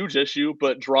not a huge issue,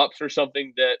 but drops are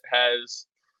something that has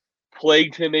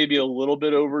plagued him. Maybe a little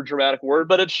bit over dramatic word,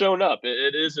 but it's shown up.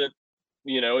 It isn't.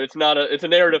 It's a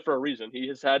narrative for a reason. He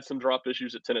has had some drop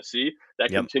issues at Tennessee that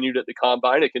continued at the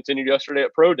combine. It continued yesterday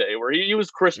at Pro Day, where he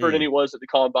was crisper than he was at the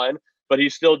combine, but he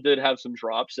still did have some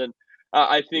drops. And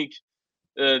I think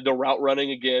the route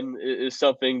running again is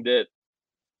something that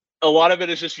a lot of it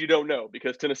is just you don't know,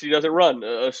 because Tennessee doesn't run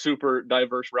a super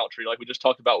diverse route tree like we just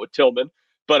talked about with Tillman.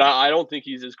 But I don't think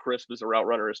he's as crisp as a route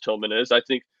runner as Tillman is. I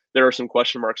think there are some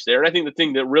question marks there. And I think the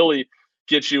thing that really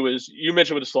gets you is, you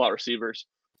mentioned with the slot receivers,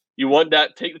 you want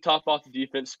that, take the top off the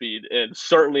defense speed, and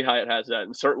certainly Hyatt has that,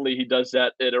 and certainly he does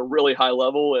that at a really high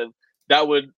level, and that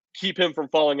would keep him from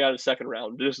falling out of the second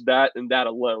round, just that and that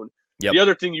alone. The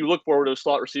other thing you look for with those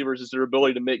slot receivers is their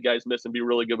ability to make guys miss and be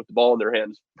really good with the ball in their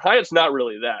hands. Hyatt's not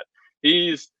really that.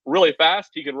 He's really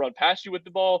fast. He can run past you with the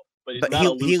ball, but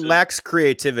he lacks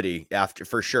creativity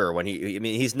for sure.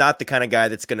 He's not the kind of guy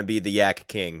that's going to be the yak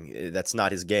king. That's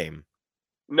not his game.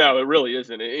 No, it really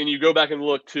isn't. And you go back and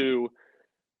look to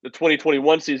the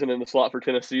 2021 season in the slot for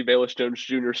Tennessee, Velus Jones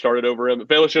Jr. started over him.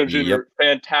 Velus Jones Jr.,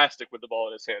 fantastic with the ball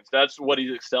in his hands. That's what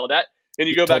he's excelled at. And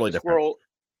you go back to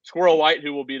Squirrel White,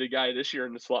 who will be the guy this year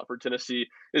in the slot for Tennessee,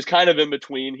 is kind of in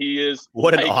between. He is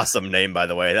what an awesome name, by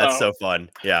the way. That's so fun.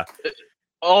 Yeah,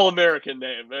 All-American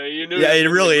name. You knew. Yeah, it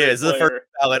really is. The first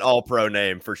ballot All-Pro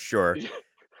name for sure.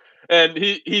 And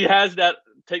he has that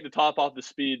take the top off the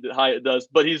speed that Hyatt does,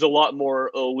 but he's a lot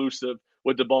more elusive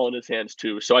with the ball in his hands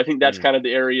too. So I think that's kind of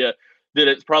the area that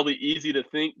it's probably easy to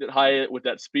think that Hyatt with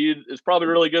that speed is probably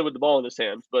really good with the ball in his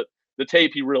hands, but the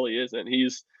tape he really isn't.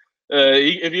 He's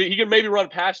he can maybe run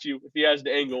past you if he has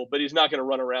the angle, but he's not going to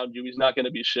run around you. He's not going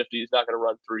to be shifty. He's not going to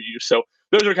run through you. So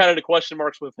those are kind of the question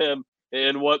marks with him,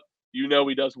 and what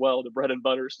he does well. The bread and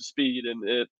butter is the speed, and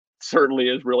it certainly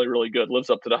is really, really good.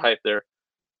 Lives up to the hype there.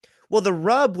 Well, the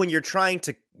rub when you're trying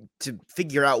to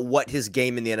figure out what his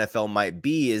game in the NFL might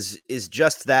be is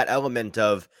just that element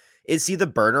of, is he the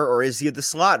burner or is he the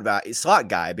slot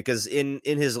guy? Because in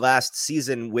his last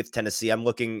season with Tennessee, I'm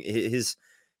looking his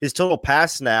total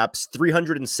pass snaps,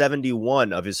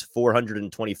 371 of his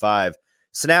 425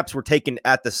 snaps were taken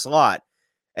at the slot.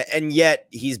 And yet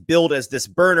he's billed as this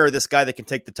burner, this guy that can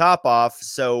take the top off.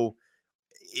 So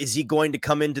is he going to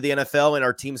come into the NFL and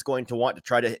our team's going to want to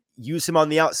try to use him on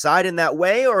the outside in that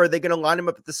way? Or are they going to line him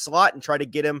up at the slot and try to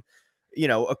get him,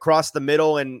 across the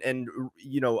middle and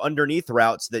underneath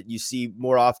routes that you see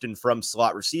more often from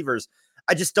slot receivers?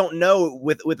 I just don't know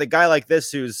with a guy like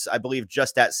this, who's, I believe,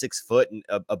 just at 6 foot and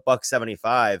a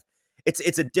 $175.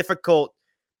 It's a difficult.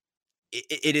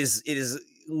 It is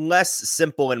less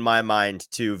simple in my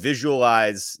mind to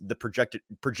visualize the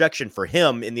projection for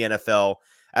him in the NFL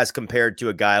as compared to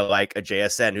a guy like a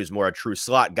JSN, who's more a true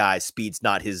slot guy. Speed's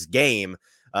not his game.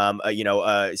 Some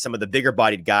of the bigger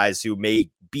bodied guys who may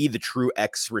be the true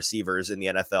X receivers in the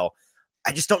NFL.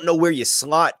 I just don't know where you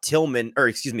slot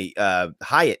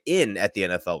Hyatt in at the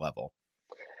NFL level.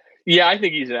 Yeah, I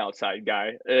think he's an outside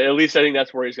guy. At least I think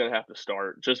that's where he's going to have to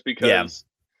start, just because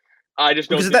I just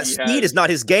don't think that speed is not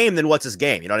his game. Then what's his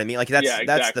game? You know what I mean? Like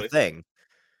that's the thing.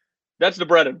 That's the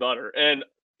bread and butter. And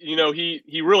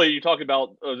he really, you talk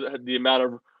about the amount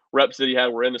of reps that he had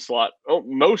were in the slot. Oh,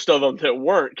 most of them that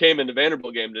weren't came in the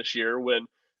Vanderbilt game this year when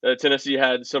Tennessee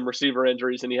had some receiver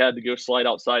injuries and he had to go slide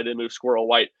outside and move Squirrel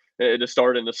White to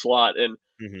start in the slot. And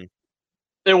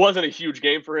it wasn't a huge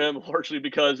game for him, largely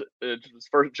because it's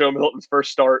Joe Milton's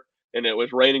first start, and it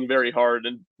was raining very hard,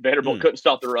 and Vanderbilt couldn't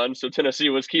stop the run, so Tennessee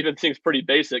was keeping things pretty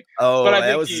basic. Oh, but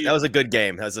that was a good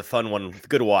game. That was a fun one.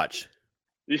 Good watch.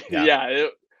 Yeah,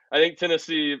 I think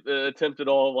Tennessee attempted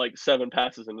all like 7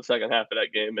 passes in the second half of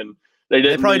that game, and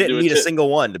they probably didn't need a single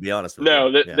one, to be honest with you.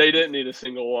 No, they didn't need a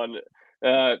single one.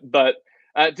 But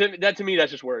to me,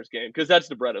 that's just where his game, because that's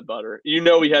the bread and butter. He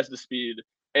has the speed,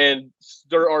 and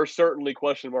there are certainly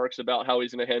question marks about how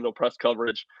he's going to handle press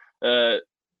coverage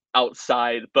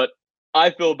outside. But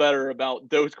I feel better about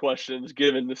those questions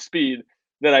given the speed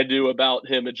than I do about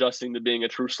him adjusting to being a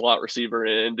true slot receiver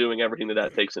and doing everything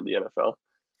that takes in the NFL.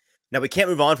 Now, we can't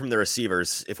move on from the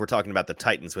receivers if we're talking about the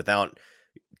Titans without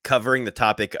covering the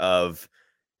topic of,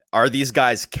 are these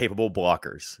guys capable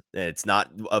blockers? It's not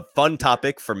a fun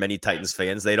topic for many Titans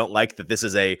fans. They don't like that this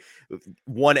is a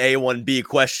 1A, 1B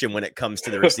question when it comes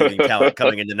to the receiving talent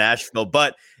coming into Nashville,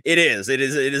 but it is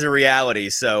a reality.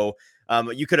 So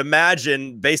you could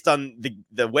imagine, based on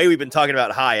the way we've been talking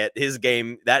about Hyatt, his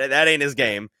game, that ain't his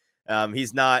game.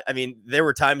 He's not. I mean, there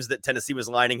were times that Tennessee was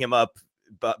lining him up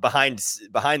behind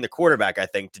the quarterback, I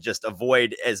think, to just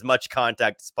avoid as much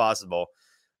contact as possible.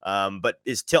 But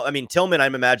Tillman,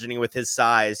 I'm imagining with his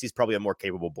size, he's probably a more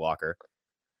capable blocker.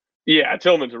 Yeah,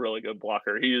 Tillman's a really good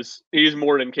blocker. He's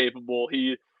more than capable.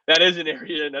 That is an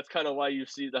area, and that's kind of why you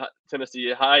see the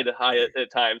Tennessee high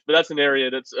at times. But that's an area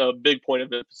that's a big point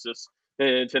of emphasis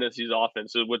in Tennessee's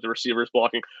offense with the receivers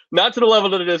blocking. Not to the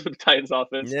level that it is with the Titans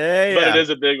offense, but it is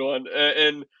a big one.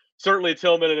 And certainly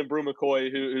Tillman and Brew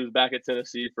McCoy, who's back at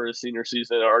Tennessee for his senior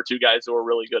season, are two guys who are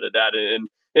really good at that.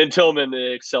 And Tillman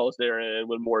excels there and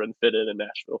would more than fit in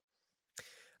Nashville.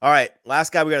 All right,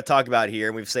 last guy we got to talk about here,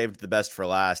 and we've saved the best for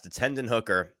last. It's Hendon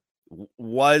Hooker.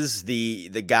 Was the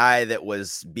guy that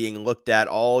was being looked at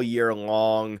all year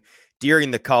long during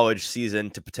the college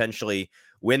season to potentially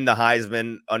win the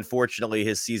Heisman. Unfortunately,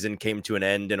 his season came to an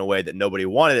end in a way that nobody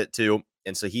wanted it to,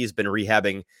 and so he's been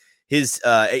rehabbing his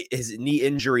knee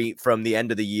injury from the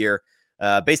end of the year.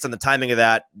 Based on the timing of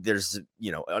that, there's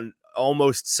an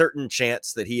almost certain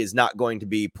chance that he is not going to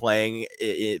be playing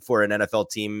for an NFL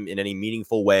team in any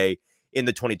meaningful way in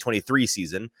the 2023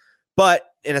 season. But,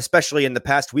 and especially in the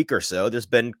past week or so, there's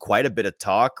been quite a bit of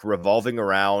talk revolving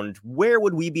around where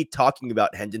would we be talking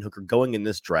about Hendon Hooker going in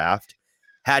this draft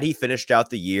had he finished out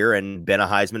the year and been a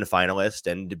Heisman finalist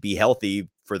and to be healthy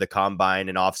for the combine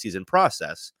and offseason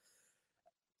process.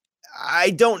 I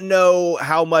don't know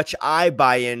how much I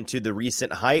buy into the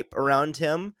recent hype around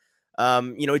him.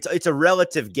 It's a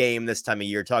relative game this time of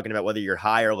year, talking about whether you're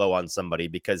high or low on somebody,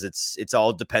 because it's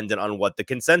all dependent on what the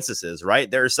consensus is, right?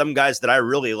 There are some guys that I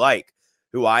really like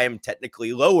who I am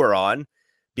technically lower on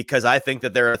because I think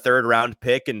that they're a third round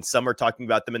pick, and some are talking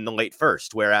about them in the late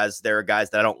first, whereas there are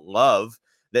guys that I don't love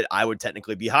that I would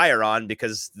technically be higher on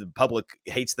because the public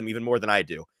hates them even more than I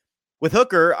do. With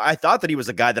Hooker, I thought that he was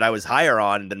a guy that I was higher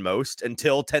on than most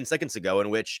until 10 seconds ago,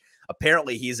 in which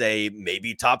apparently he's a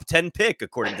maybe top 10 pick,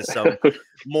 according to some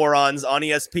morons on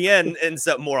ESPN. And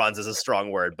some morons is a strong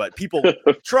word, but people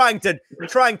trying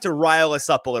to rile us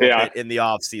up a little bit in the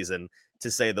offseason,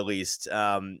 to say the least.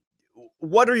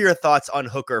 What are your thoughts on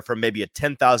Hooker from maybe a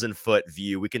 10,000 foot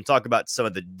view? We can talk about some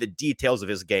of the details of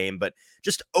his game, but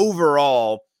just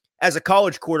overall as a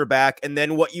college quarterback, and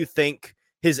then what you think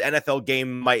his NFL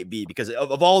game might be, because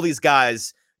of all these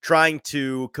guys trying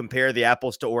to compare the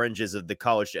apples to oranges of the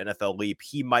college to NFL leap,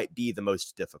 he might be the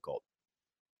most difficult.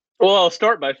 Well, I'll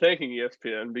start by thanking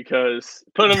ESPN because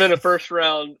put him in a first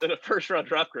round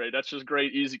draft grade. That's just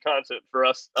great, easy content for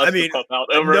us to pump out.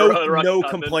 No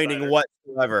complaining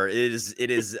whatsoever. It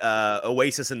is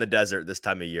oasis in the desert this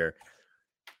time of year.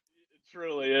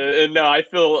 Truly, and no, I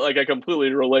feel like I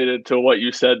completely related to what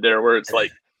you said there, where it's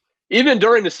like, even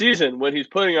during the season when he's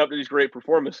putting up these great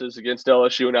performances against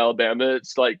LSU and Alabama,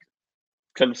 it's like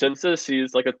consensus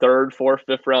he's like a third, fourth,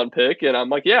 fifth round pick, and I'm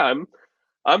like, yeah,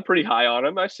 I'm pretty high on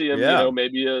him. I see him,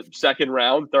 maybe a second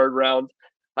round, third round.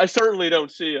 I certainly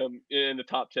don't see him in the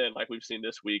top 10 like we've seen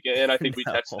this week, and I think we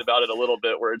texted about it a little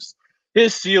bit, where it's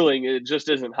his ceiling, it just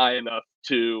isn't high enough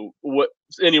to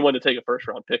anyone to take a first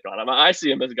round pick on him. I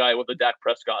see him as a guy with a Dak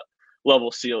Prescott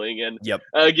level ceiling, and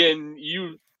again,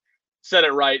 you said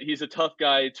it right. He's a tough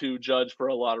guy to judge for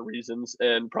a lot of reasons,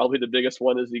 and probably the biggest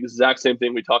one is the exact same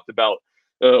thing we talked about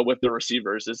with the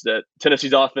receivers, is that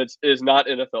Tennessee's offense is not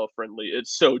NFL friendly.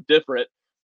 It's so different,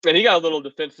 and he got a little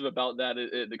defensive about that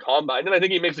at the combine, and I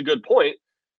think he makes a good point.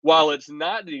 While it's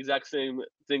not the exact same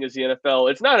thing as the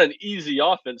NFL, it's not an easy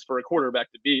offense for a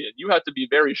quarterback to be in. You have to be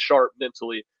very sharp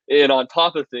mentally and on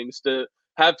top of things to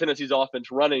have Tennessee's offense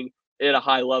running at a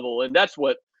high level, and that's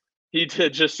what he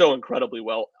did just so incredibly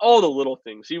well. All the little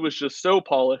things. He was just so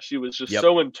polished. He was just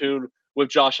so in tune with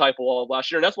Josh Heupel all of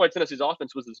last year. And that's why Tennessee's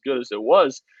offense was as good as it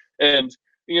was. And,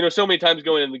 so many times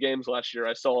going into the games last year,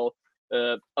 I saw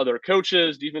other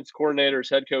coaches, defense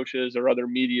coordinators, head coaches, or other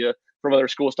media from other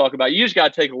schools talk about, you just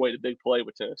got to take away the big play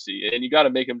with Tennessee, and you got to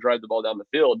make him drive the ball down the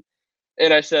field.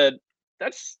 And I said,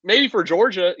 that's maybe for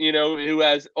Georgia, who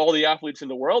has all the athletes in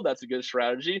the world, that's a good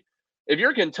strategy. If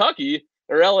you're Kentucky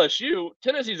or LSU,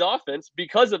 Tennessee's offense,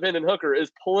 because of Hendon Hooker,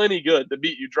 is plenty good to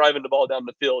beat you driving the ball down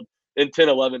the field in 10,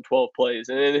 11, 12 plays.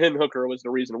 And Hendon Hooker was the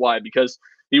reason why, because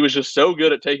he was just so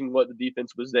good at taking what the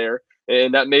defense was there,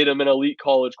 and that made him an elite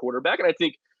college quarterback. And I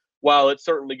think while it's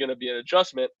certainly going to be an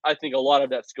adjustment, I think a lot of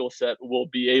that skill set will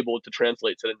be able to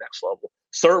translate to the next level.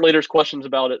 Certainly, there's questions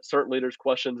about it. Certainly, there's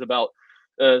questions about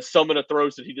some of the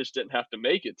throws that he just didn't have to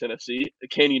make at Tennessee.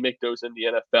 Can he make those in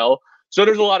the NFL? So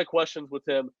there's a lot of questions with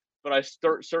him, but I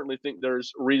certainly think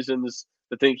there's reasons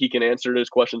to think he can answer those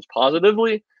questions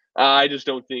positively. I just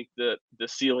don't think that the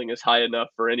ceiling is high enough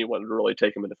for anyone to really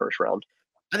take him in the first round.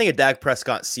 I think a Dak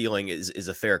Prescott ceiling is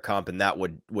a fair comp, and that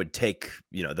would take,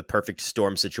 the perfect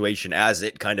storm situation as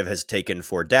it kind of has taken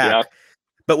for Dak. Yeah.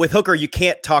 But with Hooker, you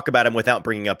can't talk about him without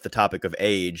bringing up the topic of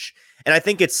age. And I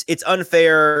think it's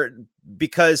unfair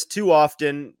because too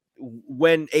often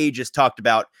when age is talked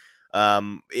about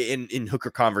in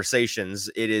Hooker conversations,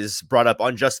 it is brought up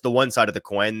on just the one side of the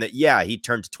coin that, yeah, he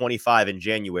turned 25 in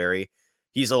January.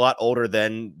 He's a lot older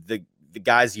than the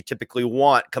guys you typically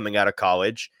want coming out of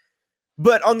college.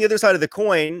 But on the other side of the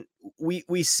coin,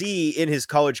 we see in his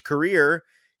college career,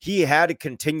 he had a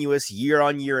continuous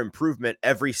year-on-year improvement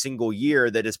every single year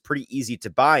that is pretty easy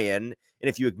to buy in. And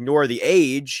if you ignore the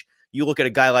age, you look at a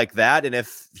guy like that, and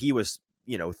if he was,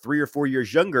 3 or 4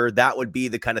 years younger, that would be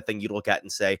the kind of thing you'd look at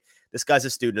and say, this guy's a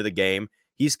student of the game.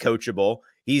 He's coachable.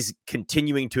 He's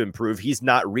continuing to improve. He's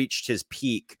not reached his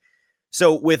peak.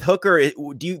 So with Hooker,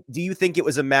 do you think it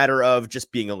was a matter of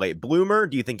just being a late bloomer?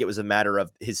 Do you think it was a matter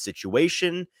of his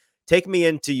situation? Take me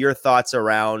into your thoughts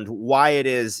around why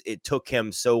it took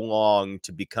him so long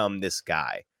to become this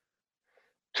guy.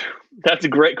 That's a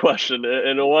great question,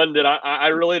 and one that I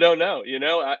really don't know.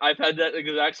 I've had that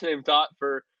exact same thought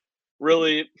for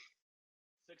really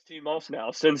 16 months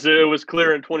now, since it was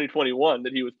clear in 2021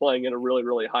 that he was playing at a really,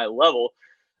 really high level.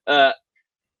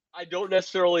 I don't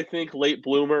necessarily think late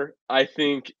bloomer. I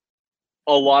think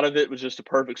a lot of it was just a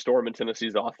perfect storm in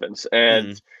Tennessee's offense.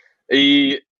 And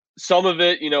some of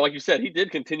it, like you said, he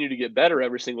did continue to get better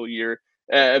every single year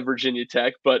at Virginia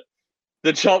Tech. But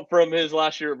the jump from his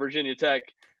last year at Virginia Tech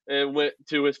and went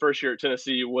to his first year at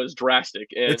Tennessee was drastic.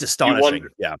 And it's astonishing.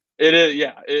 Yeah, it is.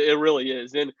 Yeah, it really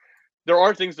is. And there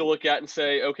are things to look at and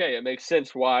say, okay, it makes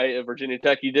sense why at Virginia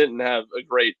Tech he didn't have a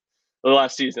great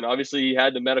last season. Obviously, he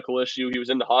had the medical issue. He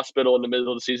was in the hospital in the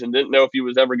middle of the season. Didn't know if he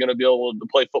was ever going to be able to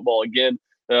play football again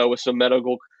with some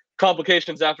medical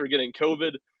complications after getting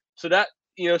COVID. So that,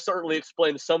 certainly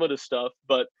explains some of the stuff.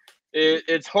 But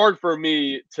it's hard for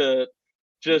me to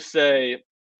just say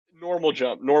normal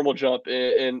jump,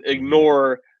 and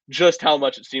ignore just how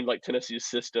much it seemed like Tennessee's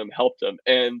system helped him.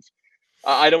 And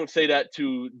I don't say that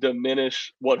to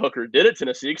diminish what Hooker did at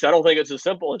Tennessee, because I don't think it's as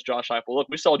simple as Josh Heupel. Look,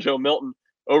 we saw Joe Milton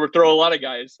overthrow a lot of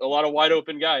guys, a lot of wide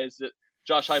open guys that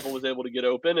Josh Heupel was able to get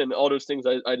open, and all those things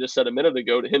I just said a minute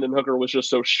ago that Hendon Hooker was just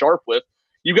so sharp with.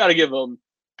 You got to give him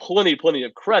plenty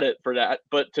of credit for that.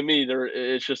 But to me,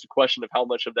 it's just a question of how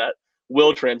much of that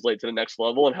will translate to the next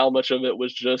level and how much of it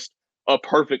was just a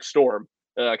perfect storm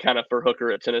kind of for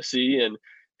Hooker at Tennessee. And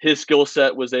his skill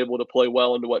set was able to play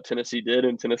well into what Tennessee did,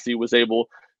 and Tennessee was able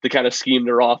to kind of scheme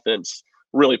their offense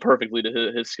really perfectly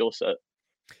to his skill set.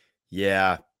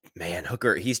 Yeah, man,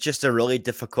 Hooker, he's just a really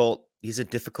difficult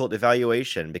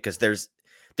evaluation because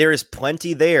there is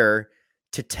plenty there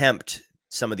to tempt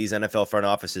some of these NFL front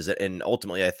offices. And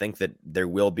ultimately, I think that there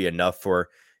will be enough for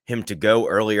him to go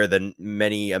earlier than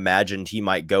many imagined he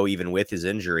might go, even with his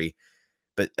injury.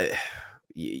 But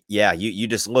yeah, you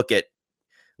just look at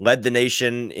led the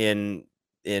nation in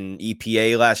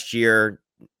EPA last year,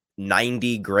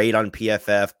 90, great on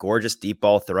PFF, gorgeous deep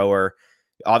ball thrower.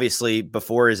 Obviously,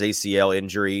 before his ACL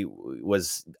injury,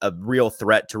 was a real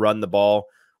threat to run the ball.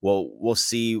 We'll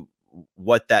see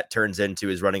what that turns into,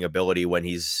 his running ability when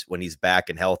he's back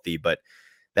and healthy. But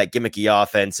that gimmicky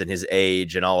offense and his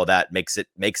age and all of that makes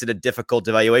it a difficult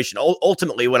evaluation.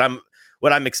 Ultimately, what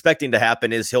I'm expecting to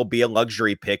happen is he'll be a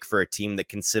luxury pick for a team that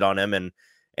can sit on him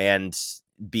and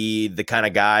be the kind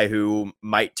of guy who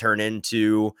might turn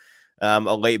into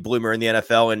a late bloomer in the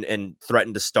NFL and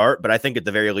threaten to start. But I think at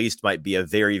the very least might be a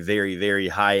very, very, very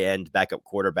high end backup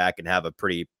quarterback and have a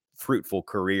pretty fruitful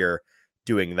career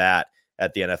doing that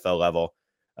at the NFL level.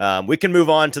 We can move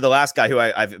on to the last guy who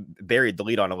I've buried the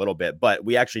lead on a little bit, but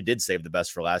we actually did save the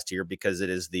best for last year because it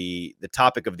is the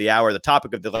topic of the hour, the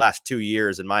topic of the last 2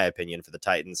 years, in my opinion, for the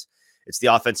Titans. It's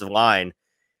the offensive line.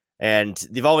 And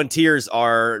the Volunteers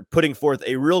are putting forth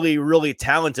a really, really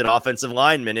talented offensive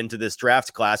lineman into this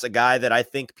draft class, a guy that I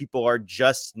think people are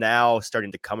just now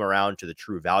starting to come around to the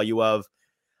true value of.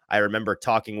 I remember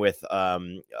talking with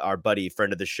our buddy,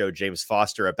 friend of the show, James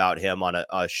Foster, about him on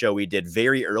a show we did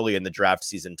very early in the draft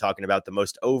season, talking about the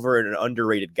most over and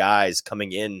underrated guys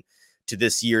coming in to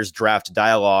this year's draft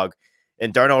dialogue.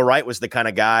 And Darnell Wright was the kind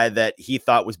of guy that he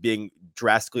thought was being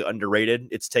drastically underrated.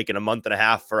 It's taken a month and a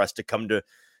half for us to come to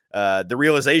the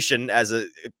realization as a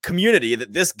community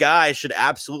that this guy should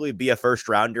absolutely be a first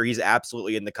rounder. He's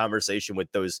absolutely in the conversation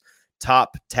with those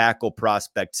top tackle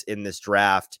prospects in this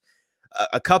draft.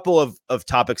 A couple of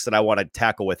topics that I want to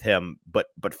tackle with him, but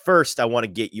first I want to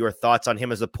get your thoughts on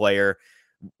him as a player.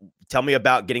 Tell me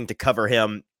about getting to cover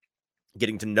him,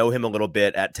 getting to know him a little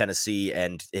bit at Tennessee,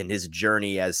 and in his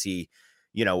journey as he,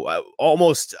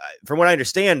 almost, from what I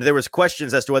understand, there was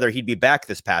questions as to whether he'd be back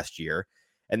this past year,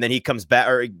 and then he comes back,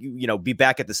 or be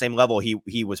back at the same level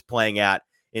he was playing at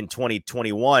in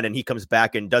 2021, and he comes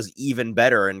back and does even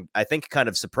better, and I think kind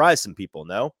of surprised some people.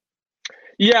 No.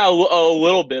 Yeah, a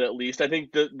little bit at least. I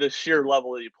think the sheer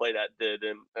level that he played at did,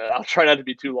 and I'll try not to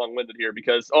be too long-winded here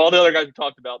because all the other guys we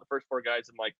talked about, the first four guys,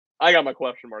 I got my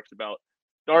question marks about.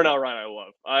 Darnell Wright, I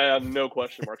love. I have no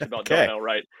question marks about Okay. Darnell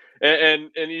Wright.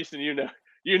 And Easton, you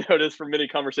know this from many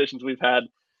conversations we've had.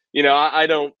 I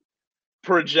don't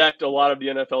project a lot of the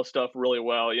NFL stuff really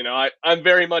well. I'm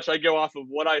very much, I go off of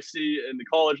what I see in the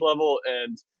college level,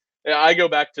 and I go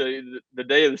back to the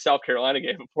day of the South Carolina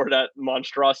game before that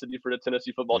monstrosity for the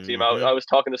Tennessee football team. I was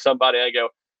talking to somebody. I go,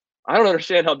 I don't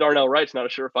understand how Darnell Wright's not a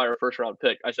surefire first-round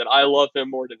pick. I said, I love him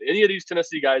more than any of these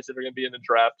Tennessee guys that are going to be in the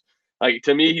draft.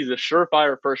 To me, he's a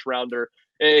surefire first-rounder.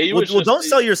 Don't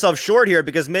sell yourself short here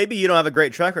because maybe you don't have a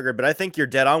great track record, but I think you're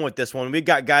dead on with this one. We've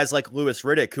got guys like Louis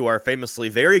Riddick, who are famously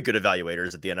very good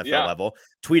evaluators at the NFL level,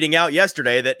 tweeting out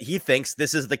yesterday that he thinks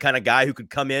this is the kind of guy who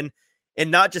could come in and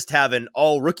not just have an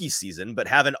all-rookie season, but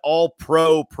have an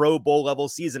all-pro, Pro Bowl level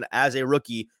season as a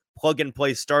rookie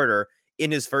plug-and-play starter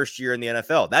in his first year in the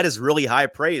NFL. That is really high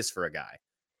praise for a guy.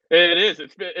 It is.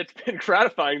 It's been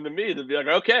gratifying to me to be like,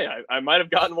 okay, I might have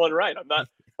gotten one right.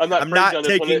 I'm not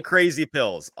taking crazy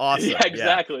pills. Awesome. Yeah,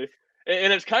 exactly. Yeah.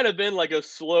 And it's kind of been like a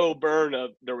slow burn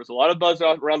of, there was a lot of buzz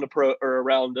around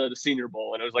the Senior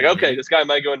Bowl, and it was like, okay, this guy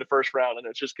might go into first round, and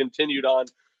it's just continued on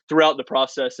throughout the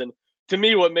process. And to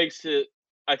me, what makes it,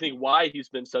 I think, why he's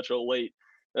been such a late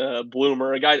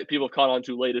bloomer, a guy that people have caught on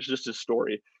to late, is just his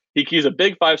story. He's a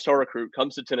big 5-star recruit,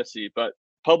 comes to Tennessee, but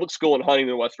public school in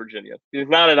Huntington, West Virginia. He's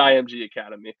not at IMG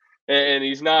Academy, and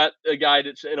he's not a guy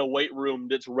that's in a weight room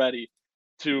that's ready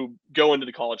to go into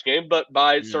the college game. But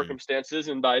by circumstances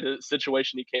and by the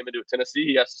situation he came into at Tennessee,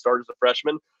 he has to start as a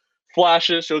freshman.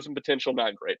 Flashes, shows some potential,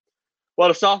 not great. Well,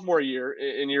 a sophomore year,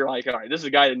 and you're like, all right, this is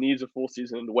a guy that needs a full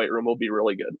season in the weight room, will be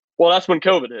really good. Well, that's when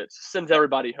COVID hits, sends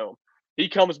everybody home. He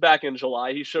comes back in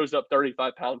July. He shows up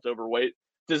 35 pounds overweight,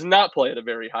 does not play at a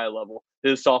very high level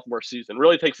his sophomore season,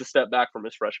 really takes a step back from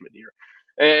his freshman year.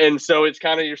 And so it's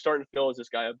kind of, you're starting to feel, is this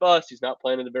guy a bust? He's not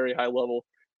playing at a very high level.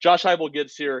 Josh Heupel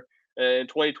gets here in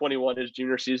 2021, his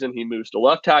junior season. He moves to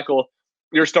left tackle.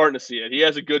 You're starting to see it. He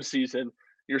has a good season.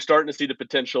 You're starting to see the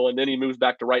potential, and then he moves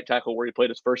back to right tackle where he played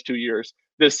his first 2 years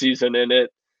this season, and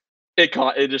it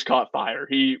just caught fire.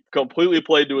 He completely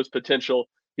played to his potential.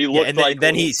 He looked and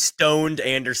then he stoned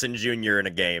Anderson Jr. in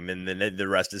a game, and then the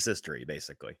rest is history,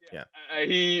 basically. Yeah.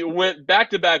 He went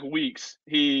back-to-back weeks.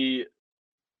 He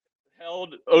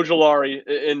held Ojulari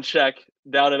in check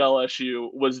down at LSU,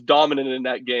 was dominant in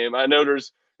that game. I know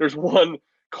there's one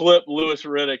clip Louis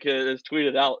Riddick has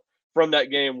tweeted out from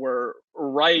that game where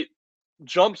Wright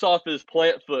jumps off his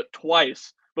plant foot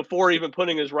twice before even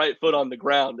putting his right foot on the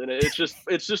ground. And it's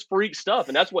just freak stuff.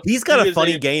 And that's what he's got a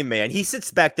funny game, man. He sits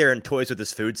back there and toys with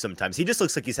his food sometimes. He just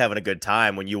looks like he's having a good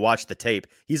time when you watch the tape.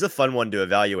 He's a fun one to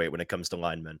evaluate when it comes to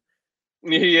linemen.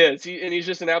 He is. He's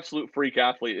just an absolute freak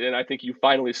athlete. And I think you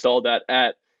finally saw that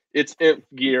at its nth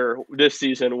gear this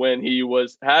season when he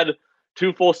had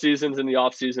 2 full seasons in the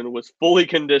offseason, was fully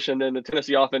conditioned in the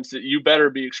Tennessee offense. You better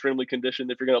be extremely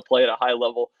conditioned if you're going to play at a high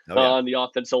level on the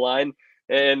offensive line.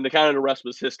 And the rest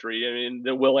was history. I mean,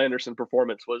 the Will Anderson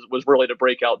performance was really to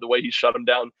break out the way he shut him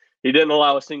down. He didn't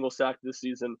allow a single sack this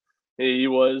season. He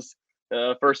was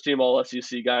first team all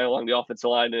SEC guy along the offensive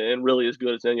line, and really as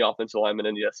good as any offensive lineman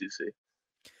in the SEC.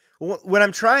 When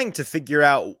I'm trying to figure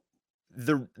out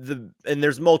and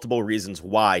there's multiple reasons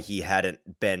why he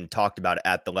hadn't been talked about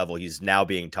at the level he's now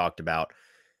being talked about.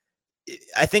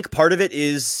 I think part of it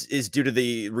is due to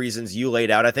the reasons you laid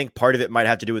out. I think part of it might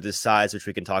have to do with his size, which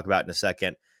we can talk about in a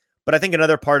second. But I think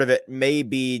another part of it may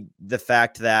be the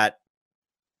fact that,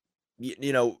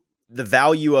 the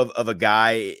value of a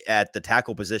guy at the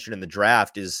tackle position in the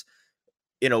draft is,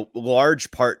 large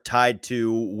part tied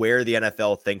to where the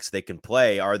NFL thinks they can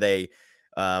play. Are they,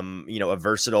 a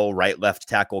versatile right, left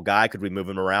tackle guy? Could we move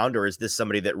him around? Or is this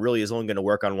somebody that really is only going to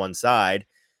work on one side?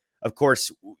 Of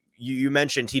course, you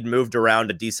mentioned he'd moved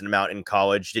around a decent amount in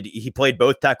college. He played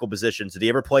both tackle positions? Did he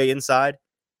ever play inside?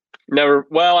 Never.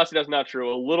 Well, actually, that's not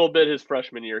true. A little bit his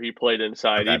freshman year, he played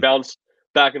inside. Okay. He bounced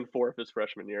back and forth his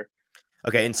freshman year.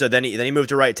 Okay, and so then he moved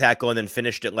to right tackle and then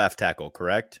finished at left tackle,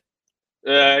 correct?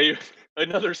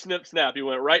 Another snap. He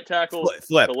went right tackle to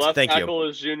Flipped. left Thank you. tackle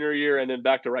his junior year, and then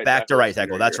back to right Back to tackle his right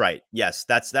tackle. senior That's year. right. Yes,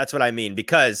 that's what I mean,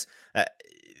 because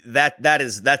that's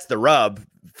the rub.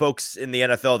 Folks in the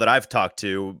NFL that I've talked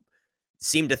to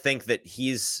seem to think that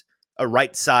he's a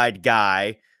right side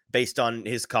guy based on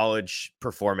his college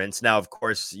performance. Now, of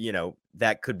course,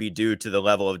 that could be due to the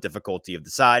level of difficulty of the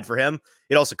side for him.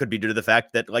 It also could be due to the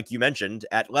fact that, like you mentioned,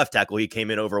 at left tackle, he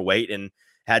came in overweight and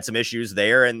had some issues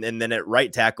there. And then at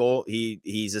right tackle,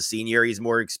 he's a senior. He's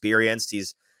more experienced.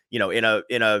 He's, in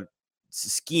a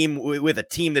scheme with a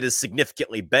team that is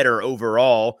significantly better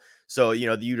overall. So,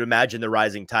 you'd imagine the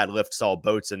rising tide lifts all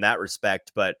boats in that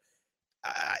respect. But,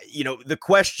 the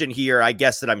question here, I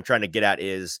guess, that I'm trying to get at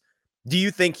is, do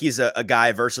you think he's a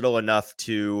guy versatile enough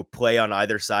to play on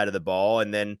either side of the ball?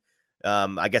 And then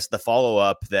I guess the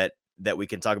follow-up that we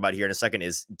can talk about here in a second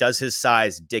is, does his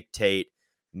size dictate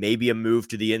maybe a move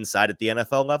to the inside at the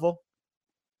NFL level?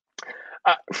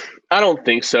 I don't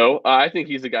think so. I think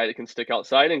he's a guy that can stick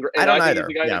outside, and I don't think either.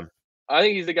 He's a guy I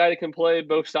think he's a guy that can play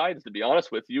both sides, to be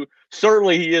honest with you.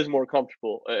 Certainly, he is more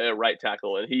comfortable at right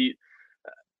tackle, and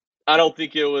I don't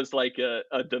think it was like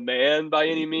a demand by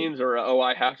any means, or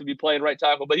I have to be playing right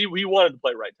tackle, but he wanted to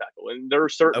play right tackle, and there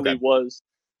certainly Okay. was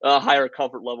a higher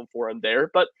comfort level for him there.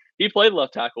 But he played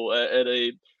left tackle at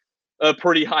a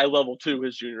pretty high level too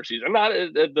his junior season. Not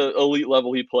at the elite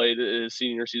level he played his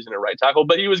senior season at right tackle,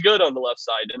 but he was good on the left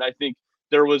side, and I think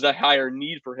there was a higher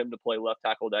need for him to play left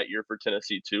tackle that year for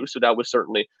Tennessee too. So that was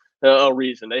certainly a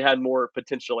reason. They had more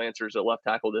potential answers at left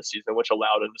tackle this season, which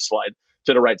allowed him to slide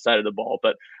to the right side of the ball.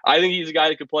 But I think he's a guy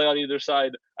that could play on either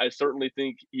side. I certainly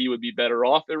think he would be better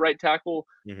off at right tackle,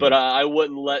 but I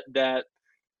wouldn't let that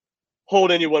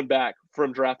hold anyone back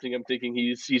from drafting him thinking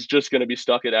he's just going to be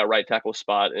stuck at that right tackle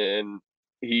spot and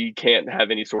he can't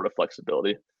have any sort of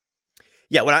flexibility.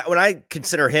 Yeah, when I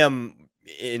consider him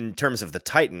in terms of the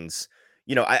Titans,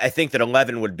 I think that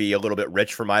 11 would be a little bit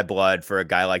rich for my blood for a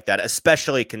guy like that,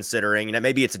 especially considering, and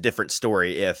maybe it's a different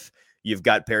story if you've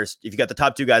got the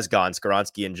top two guys gone,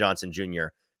 Skoronski and Johnson Jr.,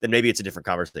 then maybe it's a different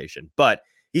conversation. But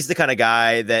he's the kind of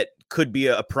guy that could be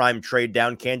a prime trade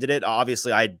down candidate.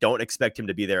 Obviously, I don't expect him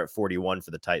to be there at 41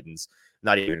 for the Titans,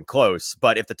 not even close.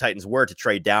 But if the Titans were to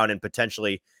trade down and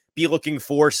potentially be looking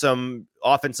for some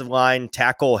offensive line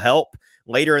tackle help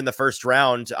later in the first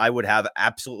round, I would have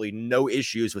absolutely no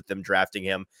issues with them drafting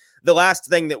him. The last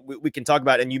thing that we can talk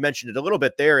about, and you mentioned it a little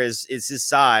bit there, is his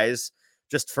size.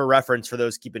 Just for reference, for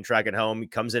those keeping track at home, he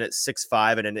comes in at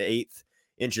 6'5" and an eighth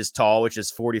inches tall, which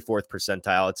is 44th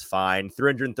percentile. It's fine.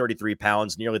 333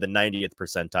 pounds, nearly the 90th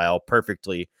percentile.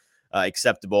 Perfectly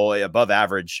acceptable, above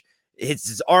average. It's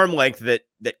his arm length that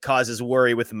causes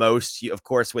worry with most. Of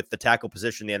course, with the tackle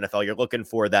position in the NFL, you're looking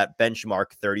for that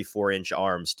benchmark 34-inch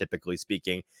arms, typically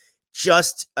speaking.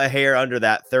 Just a hair under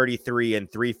that, 33 and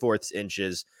 3/4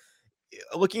 inches.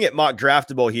 Looking at Mock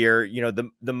Draftable here,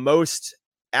 the most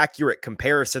accurate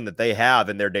comparison that they have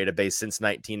in their database since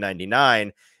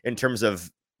 1999 in terms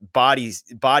of body's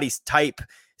type,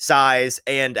 size,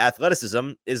 and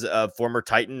athleticism is a former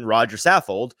Titan, Roger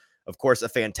Saffold, of course, a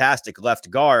fantastic left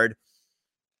guard.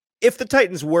 If the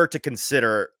Titans were to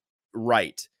consider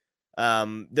right,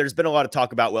 there's been a lot of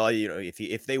talk about, well,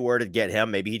 if they were to get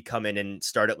him, maybe he'd come in and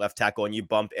start at left tackle and you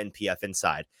bump NPF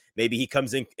inside. Maybe he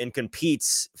comes in and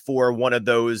competes for one of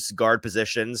those guard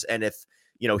positions. And if,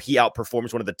 he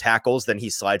outperforms one of the tackles, then he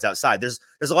slides outside. There's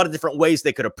a lot of different ways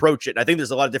they could approach it. And I think there's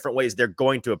a lot of different ways they're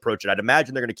going to approach it. I'd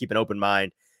imagine they're going to keep an open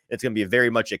mind. It's going to be very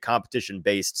much a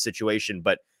competition-based situation.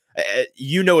 But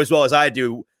as well as I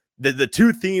do, the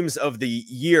two themes of the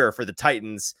year for the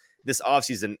Titans this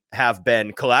offseason have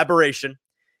been collaboration,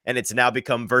 and it's now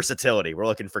become versatility. We're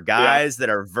looking for guys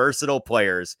that are versatile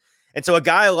players. And so a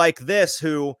guy like this,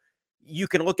 who you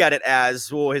can look at it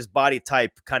as, well, his body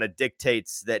type kind of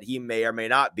dictates that he may or may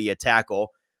not be a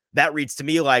tackle. That reads to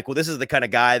me like, well, this is the kind of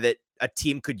guy that a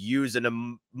team could use in a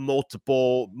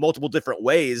multiple different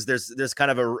ways. There's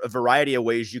kind of a variety of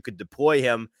ways you could deploy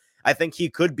him. I think he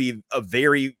could be a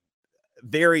very,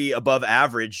 very above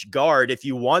average guard if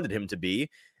you wanted him to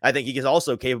be. I think he is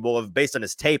also capable of, based on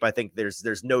his tape, I think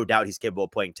there's no doubt he's capable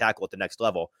of playing tackle at the next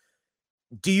level.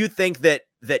 Do you think that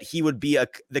he would be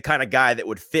the kind of guy that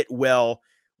would fit well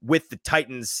with the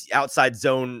Titans' outside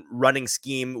zone running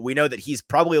scheme? We know that he's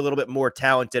probably a little bit more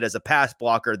talented as a pass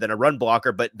blocker than a run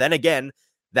blocker, but then again,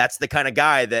 that's the kind of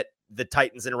guy that the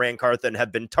Titans and Ran Carthon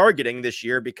have been targeting this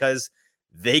year because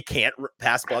they can't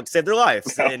pass block save their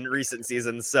lives in recent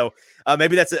seasons. So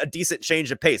maybe that's a decent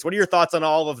change of pace. What are your thoughts on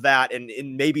all of that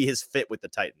and maybe his fit with the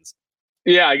Titans?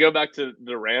 Yeah, I go back to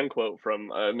the Rand quote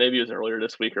from maybe it was earlier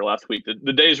this week or last week.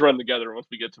 The days run together once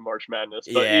we get to March Madness.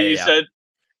 But Yeah, he yeah. said,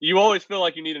 you always feel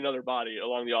like you need another body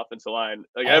along the offensive line,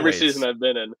 like every season Always. I've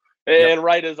been in. Yep. And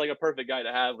Wright is like a perfect guy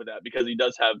to have with that because he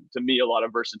does have, to me, a lot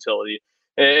of versatility.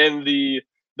 And the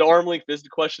arm length is the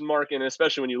question mark, and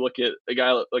especially when you look at a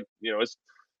guy like it's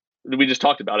we just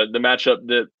talked about it, the matchup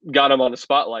that got him on the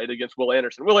spotlight against Will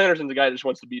Anderson. Will Anderson's a guy that just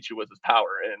wants to beat you with his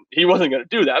power, and he wasn't going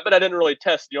to do that. But I didn't really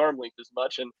test the arm length as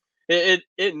much, and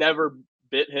it never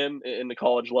bit him in the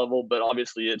college level. But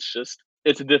obviously,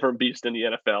 it's a different beast in the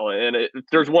NFL, and if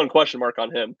there's one question mark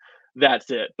on him,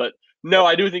 that's it. But no,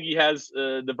 I do think he has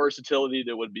the versatility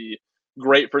that would be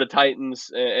great for the Titans,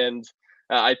 and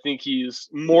I think he's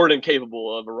more than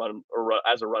capable of a run or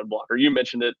as a run blocker. You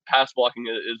mentioned it. Pass blocking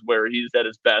is where he's at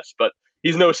his best, but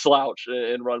he's no slouch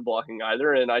in run blocking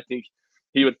either. And I think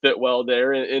he would fit well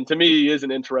there. And to me, he is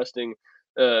an interesting,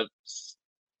 uh,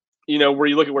 where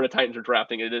you look at where the Titans are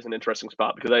drafting, it is an interesting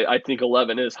spot because I think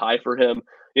 11 is high for him.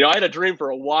 I had a dream for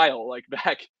a while, like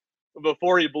back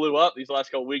before he blew up these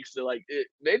last couple weeks, to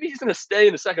maybe he's going to stay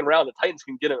in the second round. The Titans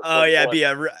can get him. Oh yeah,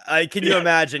 can you Yeah.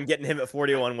 imagine getting him at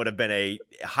 41 would have been a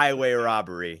highway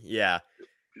robbery. Yeah.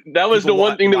 That was People the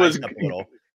one thing that was up a little.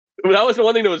 That was the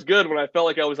one thing that was good when I felt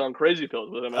like I was on crazy pills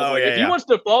with him. I was like, if he wants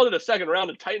to fall to the second round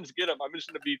and Titans get him, I'm just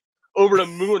going to be over the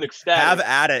moon ecstatic. Have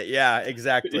at it. Yeah,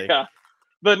 exactly. Yeah.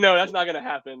 But no, that's not going to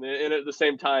happen. And at the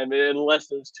same time, unless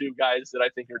those two guys that I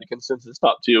think are the consensus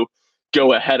top two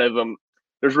go ahead of him,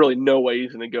 there's really no way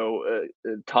he's going to go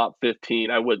top 15,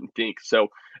 I wouldn't think. So,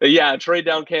 yeah, a trade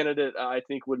down candidate I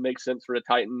think would make sense for the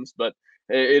Titans. But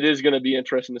it is going to be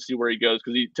interesting to see where he goes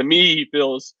because to me, he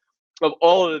feels, of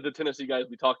all of the Tennessee guys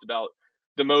we talked about,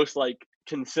 the most like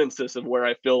consensus of where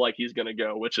I feel like he's going to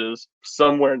go, which is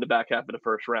somewhere in the back half of the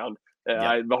first round.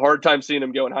 I have a hard time seeing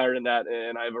him going higher than that,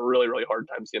 and I have a really, really hard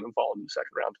time seeing him falling in the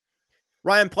second round.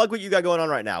 Ryan, plug what you got going on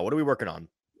right now. What are we working on?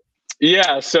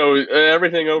 Yeah, so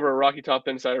everything over at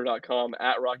RockyTopInsider.com,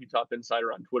 at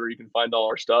RockyTopInsider on Twitter. You can find all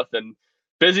our stuff. And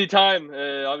busy time.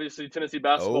 Obviously, Tennessee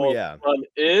basketball run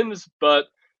ends, but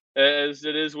as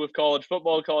it is with college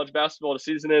football, college basketball, the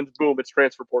season ends, boom, it's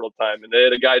transfer portal time. And they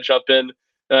had a guy jump in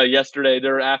yesterday.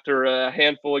 They're after a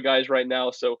handful of guys right now,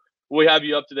 so we have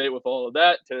you up to date with all of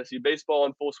that. Tennessee baseball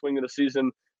in full swing of the season.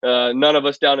 None of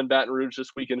us down in Baton Rouge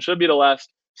this weekend. Should be the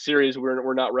last series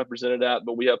we're not represented at,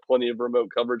 but we have plenty of remote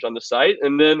coverage on the site.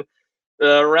 And then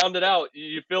round it out,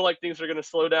 you feel like things are going to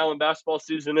slow down when basketball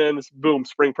season ends. Boom,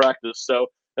 spring practice. So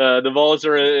the Vols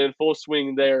are in full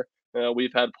swing there.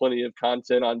 We've had plenty of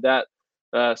content on that.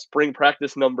 Spring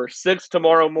practice number 6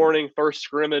 tomorrow morning, first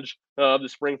scrimmage of the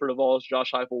spring for the Vols.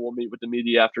 Josh Heupel will meet with the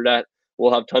media after that.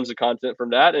 We'll have tons of content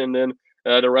from that, and then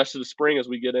the rest of the spring as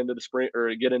we get into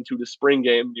the spring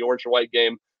game, the orange and white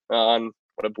game on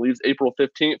what I believe is April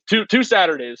 15th. Two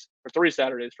Saturdays or 3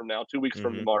 Saturdays from now, 2 weeks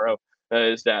from tomorrow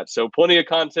is that. So plenty of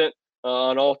content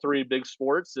on all three big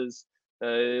sports.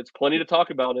 It's plenty to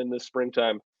talk about in this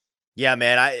springtime. Yeah,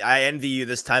 man, I envy you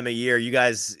this time of year. You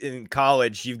guys in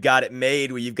college, you've got it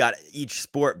made where you've got each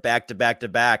sport back to back to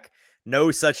back. No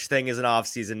such thing as an off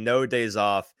season, no days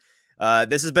off.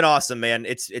 This has been awesome, man.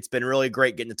 It's been really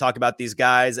great getting to talk about these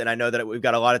guys, and I know that we've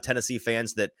got a lot of Tennessee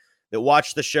fans that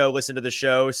watch the show, listen to the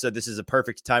show, so this is a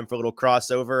perfect time for a little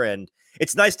crossover, and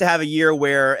it's nice to have a year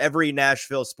where every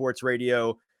Nashville sports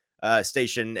radio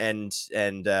station and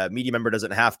media member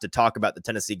doesn't have to talk about the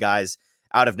Tennessee guys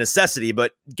out of necessity,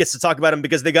 but gets to talk about them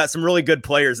because they got some really good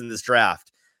players in this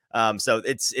draft. So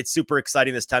it's super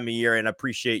exciting this time of year, and I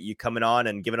appreciate you coming on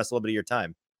and giving us a little bit of your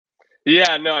time.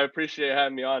 Yeah, no, I appreciate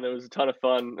having me on. It was a ton of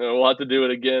fun. We'll have to do it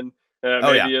again.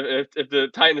 If the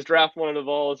Titans draft one of the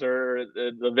Vols, or at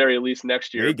the very least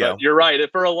next year. You're right.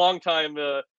 For a long time,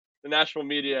 the national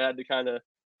media had to kind of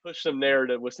push some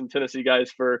narrative with some Tennessee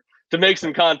guys to make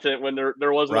some content when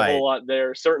there wasn't a whole lot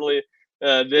there. Certainly,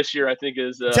 this year I think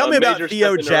is tell me about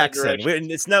Theo Jackson. We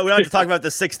don't have to talk about the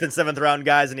 6th and 7th round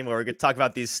guys anymore. We're going to talk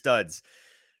about these studs.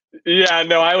 Yeah,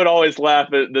 no, I would always laugh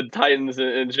at the Titans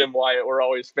and Jim Wyatt were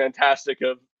always fantastic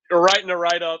of writing a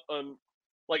write-up on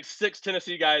like 6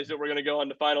 Tennessee guys that were going to go on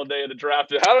the final day of the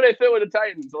draft. How do they fit with the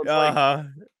Titans? So it's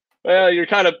well, you're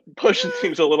kind of pushing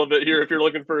things a little bit here if you're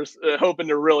looking for hoping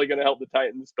they're really going to help the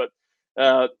Titans.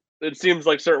 But it seems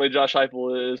like certainly Josh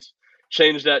Heupel has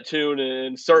changed that tune,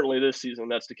 and certainly this season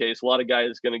that's the case. A lot of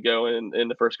guys going to go in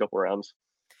the first couple rounds.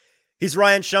 He's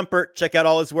Ryan Schumpert. Check out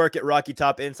all his work at Rocky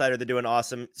Top Insider. They're doing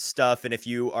awesome stuff. And if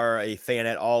you are a fan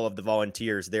at all of the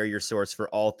Volunteers, they're your source for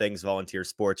all things volunteer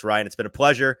sports. Ryan, it's been a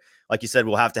pleasure. Like you said,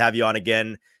 we'll have to have you on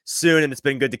again soon, and it's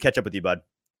been good to catch up with you, bud.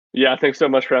 Yeah, thanks so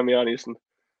much for having me on, Easton.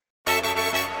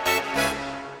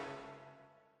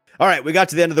 All right, we got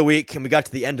to the end of the week and we got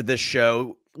to the end of this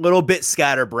show. A little bit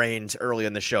scatterbrained early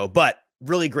in the show, but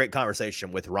really great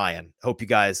conversation with Ryan. Hope you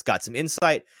guys got some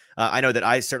insight. I know that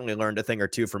I certainly learned a thing or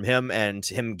two from him, and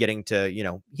him getting to,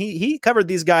 he covered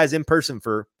these guys in person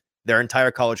for their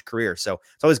entire college career. So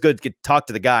it's always good to talk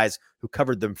to the guys who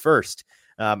covered them first,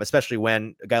 especially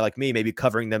when a guy like me may be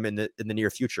covering them in the near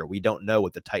future. We don't know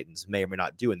what the Titans may or may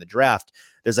not do in the draft.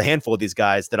 There's a handful of these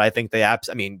guys that I think they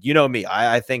you know me.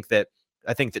 I think that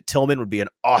Tillman would be an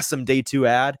awesome day 2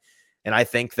 ad. And I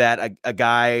think that a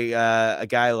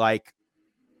guy like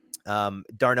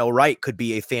Darnell Wright could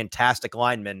be a fantastic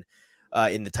lineman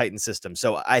in the Titans system.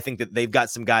 So I think that they've got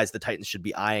some guys the Titans should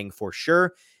be eyeing for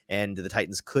sure. And the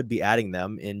Titans could be adding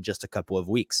them in just a couple of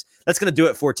weeks. That's going to do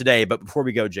it for today. But before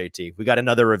we go, JT, we got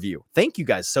another review. Thank you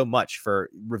guys so much for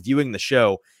reviewing the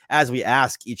show as we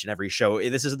ask each and every show.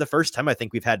 This is the first time I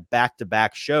think we've had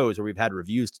back-to-back shows where we've had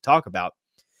reviews to talk about.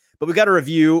 But we got a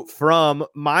review from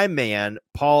my man,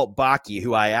 Paul Bakke,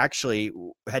 who I actually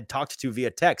had talked to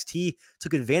via text. He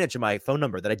took advantage of my phone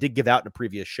number that I did give out in a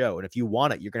previous show. And if you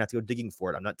want it, you're going to have to go digging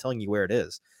for it. I'm not telling you where it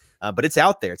is, but it's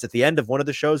out there. It's at the end of one of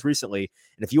the shows recently.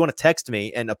 And if you want to text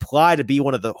me and apply to be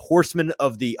one of the horsemen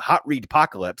of the hot read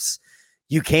apocalypse,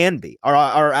 you can be.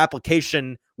 Our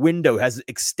application window has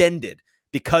extended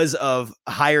because of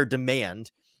higher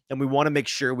demand. And we want to make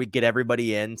sure we get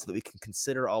everybody in so that we can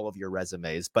consider all of your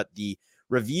resumes. But the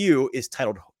review is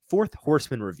titled Fourth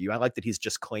Horseman Review. I like that he's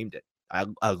just claimed it.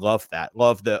 I love that.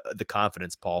 Love the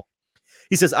confidence, Paul.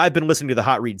 He says, I've been listening to the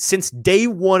hot read since day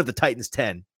 1 of the Titans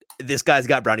 10. This guy's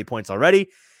got brownie points already.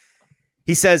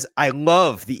 He says, I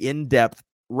love the in-depth,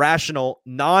 rational,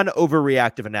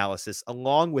 non-overreactive analysis,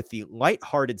 along with the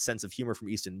lighthearted sense of humor from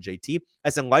Easton and JT.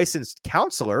 As a licensed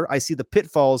counselor, I see the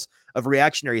pitfalls of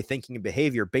reactionary thinking and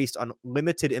behavior based on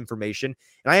limited information,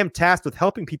 and I am tasked with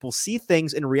helping people see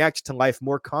things and react to life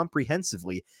more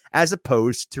comprehensively, as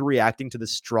opposed to reacting to the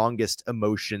strongest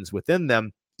emotions within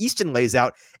them. Easton lays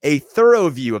out a thorough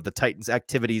view of the Titans'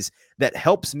 activities that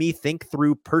helps me think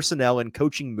through personnel and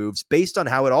coaching moves based on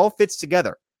how it all fits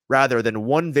together, rather than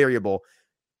one variable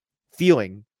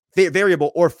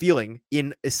or feeling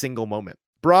in a single moment.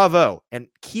 Bravo, and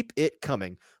keep it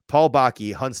coming. Paul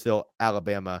Bakke, Huntsville,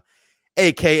 Alabama,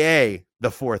 a.k.a.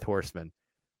 the Fourth Horseman.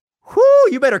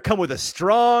 Whoo, you better come with a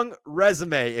strong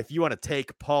resume if you want to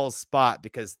take Paul's spot,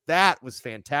 because that was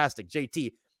fantastic.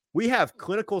 JT, we have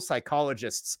clinical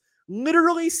psychologists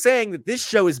literally saying that this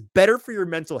show is better for your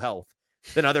mental health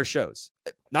than other shows.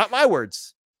 Not my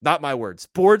words.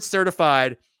 Board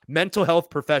certified mental health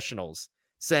professionals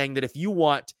saying that if you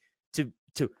want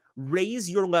to raise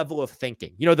your level of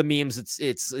thinking, the memes,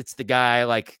 it's the guy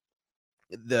like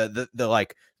the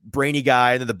like brainy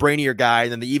guy, and then the brainier guy,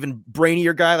 and then the even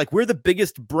brainier guy. Like, we're the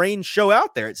biggest brain show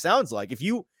out there. It sounds like if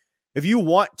you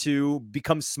want to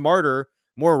become smarter,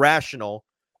 more rational,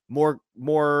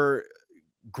 more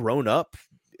grown up,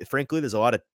 frankly, there's a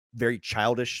lot of very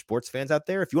childish sports fans out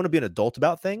there. If you want to be an adult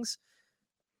about things,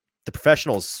 the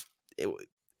professionals,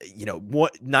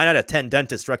 9 out of 10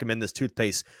 dentists recommend this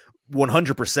toothpaste.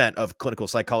 100% of clinical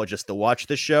psychologists that watch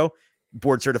this show,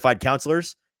 board certified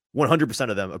counselors, 100%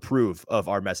 of them approve of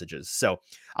our messages. So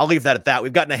I'll leave that at that.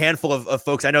 We've gotten a handful of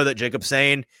folks. I know that Jacob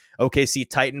Sane, OKC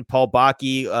Titan, Paul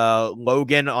Bakke,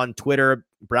 Logan on Twitter,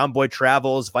 Brown Boy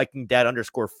Travels, Viking Dad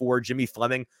 _4, Jimmy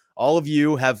Fleming. All of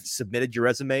you have submitted your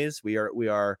resumes. We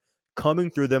are coming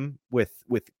through them with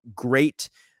great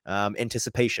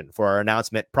anticipation for our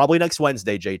announcement. Probably next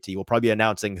Wednesday, JT. We'll probably be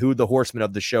announcing who the horsemen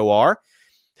of the show are.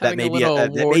 That may be a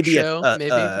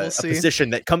position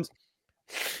that comes.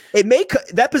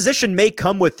 That position may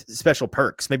come with special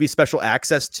perks, maybe special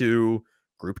access to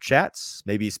group chats,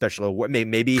 maybe special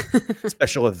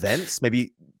events.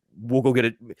 Maybe we'll go get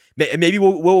it. Maybe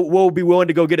we'll be willing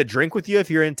to go get a drink with you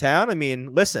if you're in town. I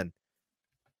mean, listen,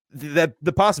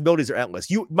 the possibilities are endless.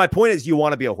 My point is, you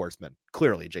want to be a horseman.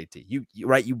 Clearly, JT, you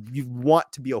right. You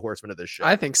want to be a horseman of this show.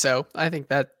 I think so. I think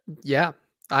that, yeah.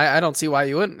 I don't see why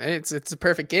you wouldn't. It's a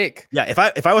perfect gig. Yeah.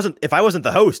 If I wasn't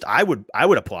the host, I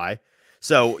would apply.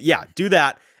 So yeah, do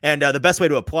that. And the best way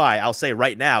to apply, I'll say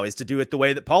right now, is to do it the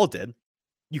way that Paul did.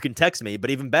 You can text me, but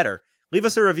even better, leave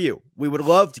us a review. We would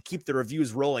love to keep the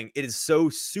reviews rolling. It is so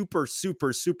super,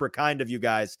 super, super kind of you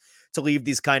guys to leave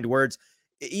these kind words.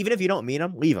 Even if you don't mean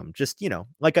them, leave them. Just,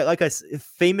 like I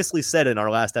famously said in our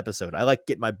last episode, I like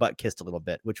getting my butt kissed a little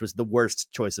bit, which was the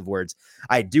worst choice of words.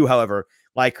 I do, however,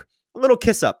 like a little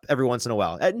kiss up every once in a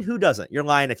while. And who doesn't? You're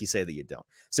lying if you say that you don't.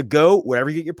 So go wherever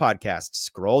you get your podcasts,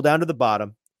 scroll down to the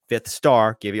bottom, 5th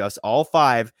star, give us all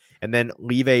 5, and then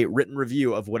leave a written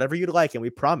review of whatever you'd like. And we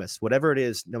promise, whatever it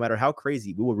is, no matter how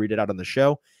crazy, we will read it out on the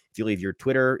show. If you leave your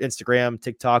Twitter, Instagram,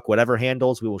 TikTok, whatever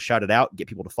handles, we will shout it out, get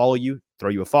people to follow you, throw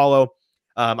you a follow.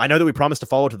 I know that we promised to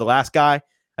follow to the last guy.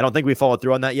 I don't think we followed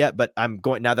through on that yet, but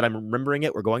now that I'm remembering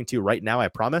it, we're going to right now, I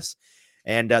promise.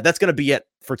 And that's going to be it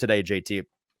for today, JT.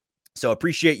 So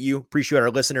appreciate you, appreciate our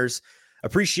listeners,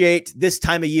 appreciate this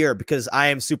time of year, because I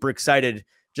am super excited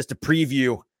just to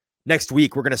preview next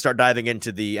week. We're going to start diving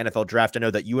into the NFL draft. I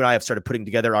know that you and I have started putting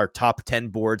together our top 10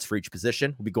 boards for each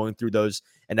position. We'll be going through those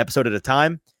an episode at a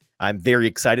time. I'm very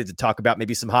excited to talk about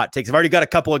maybe some hot takes. I've already got a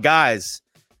couple of guys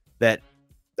that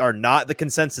are not the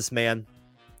consensus, man.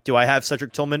 Do I have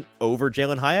Cedric Tillman over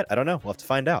Jalen Hyatt? I don't know. We'll have to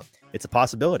find out. It's a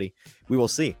possibility. We will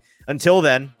see. Until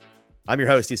then, I'm your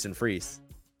host, Easton Freeze.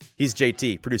 He's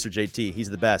JT, producer JT. He's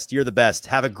the best. You're the best.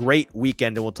 Have a great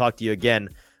weekend, and we'll talk to you again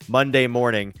Monday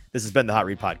morning. This has been the Hot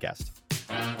Read Podcast.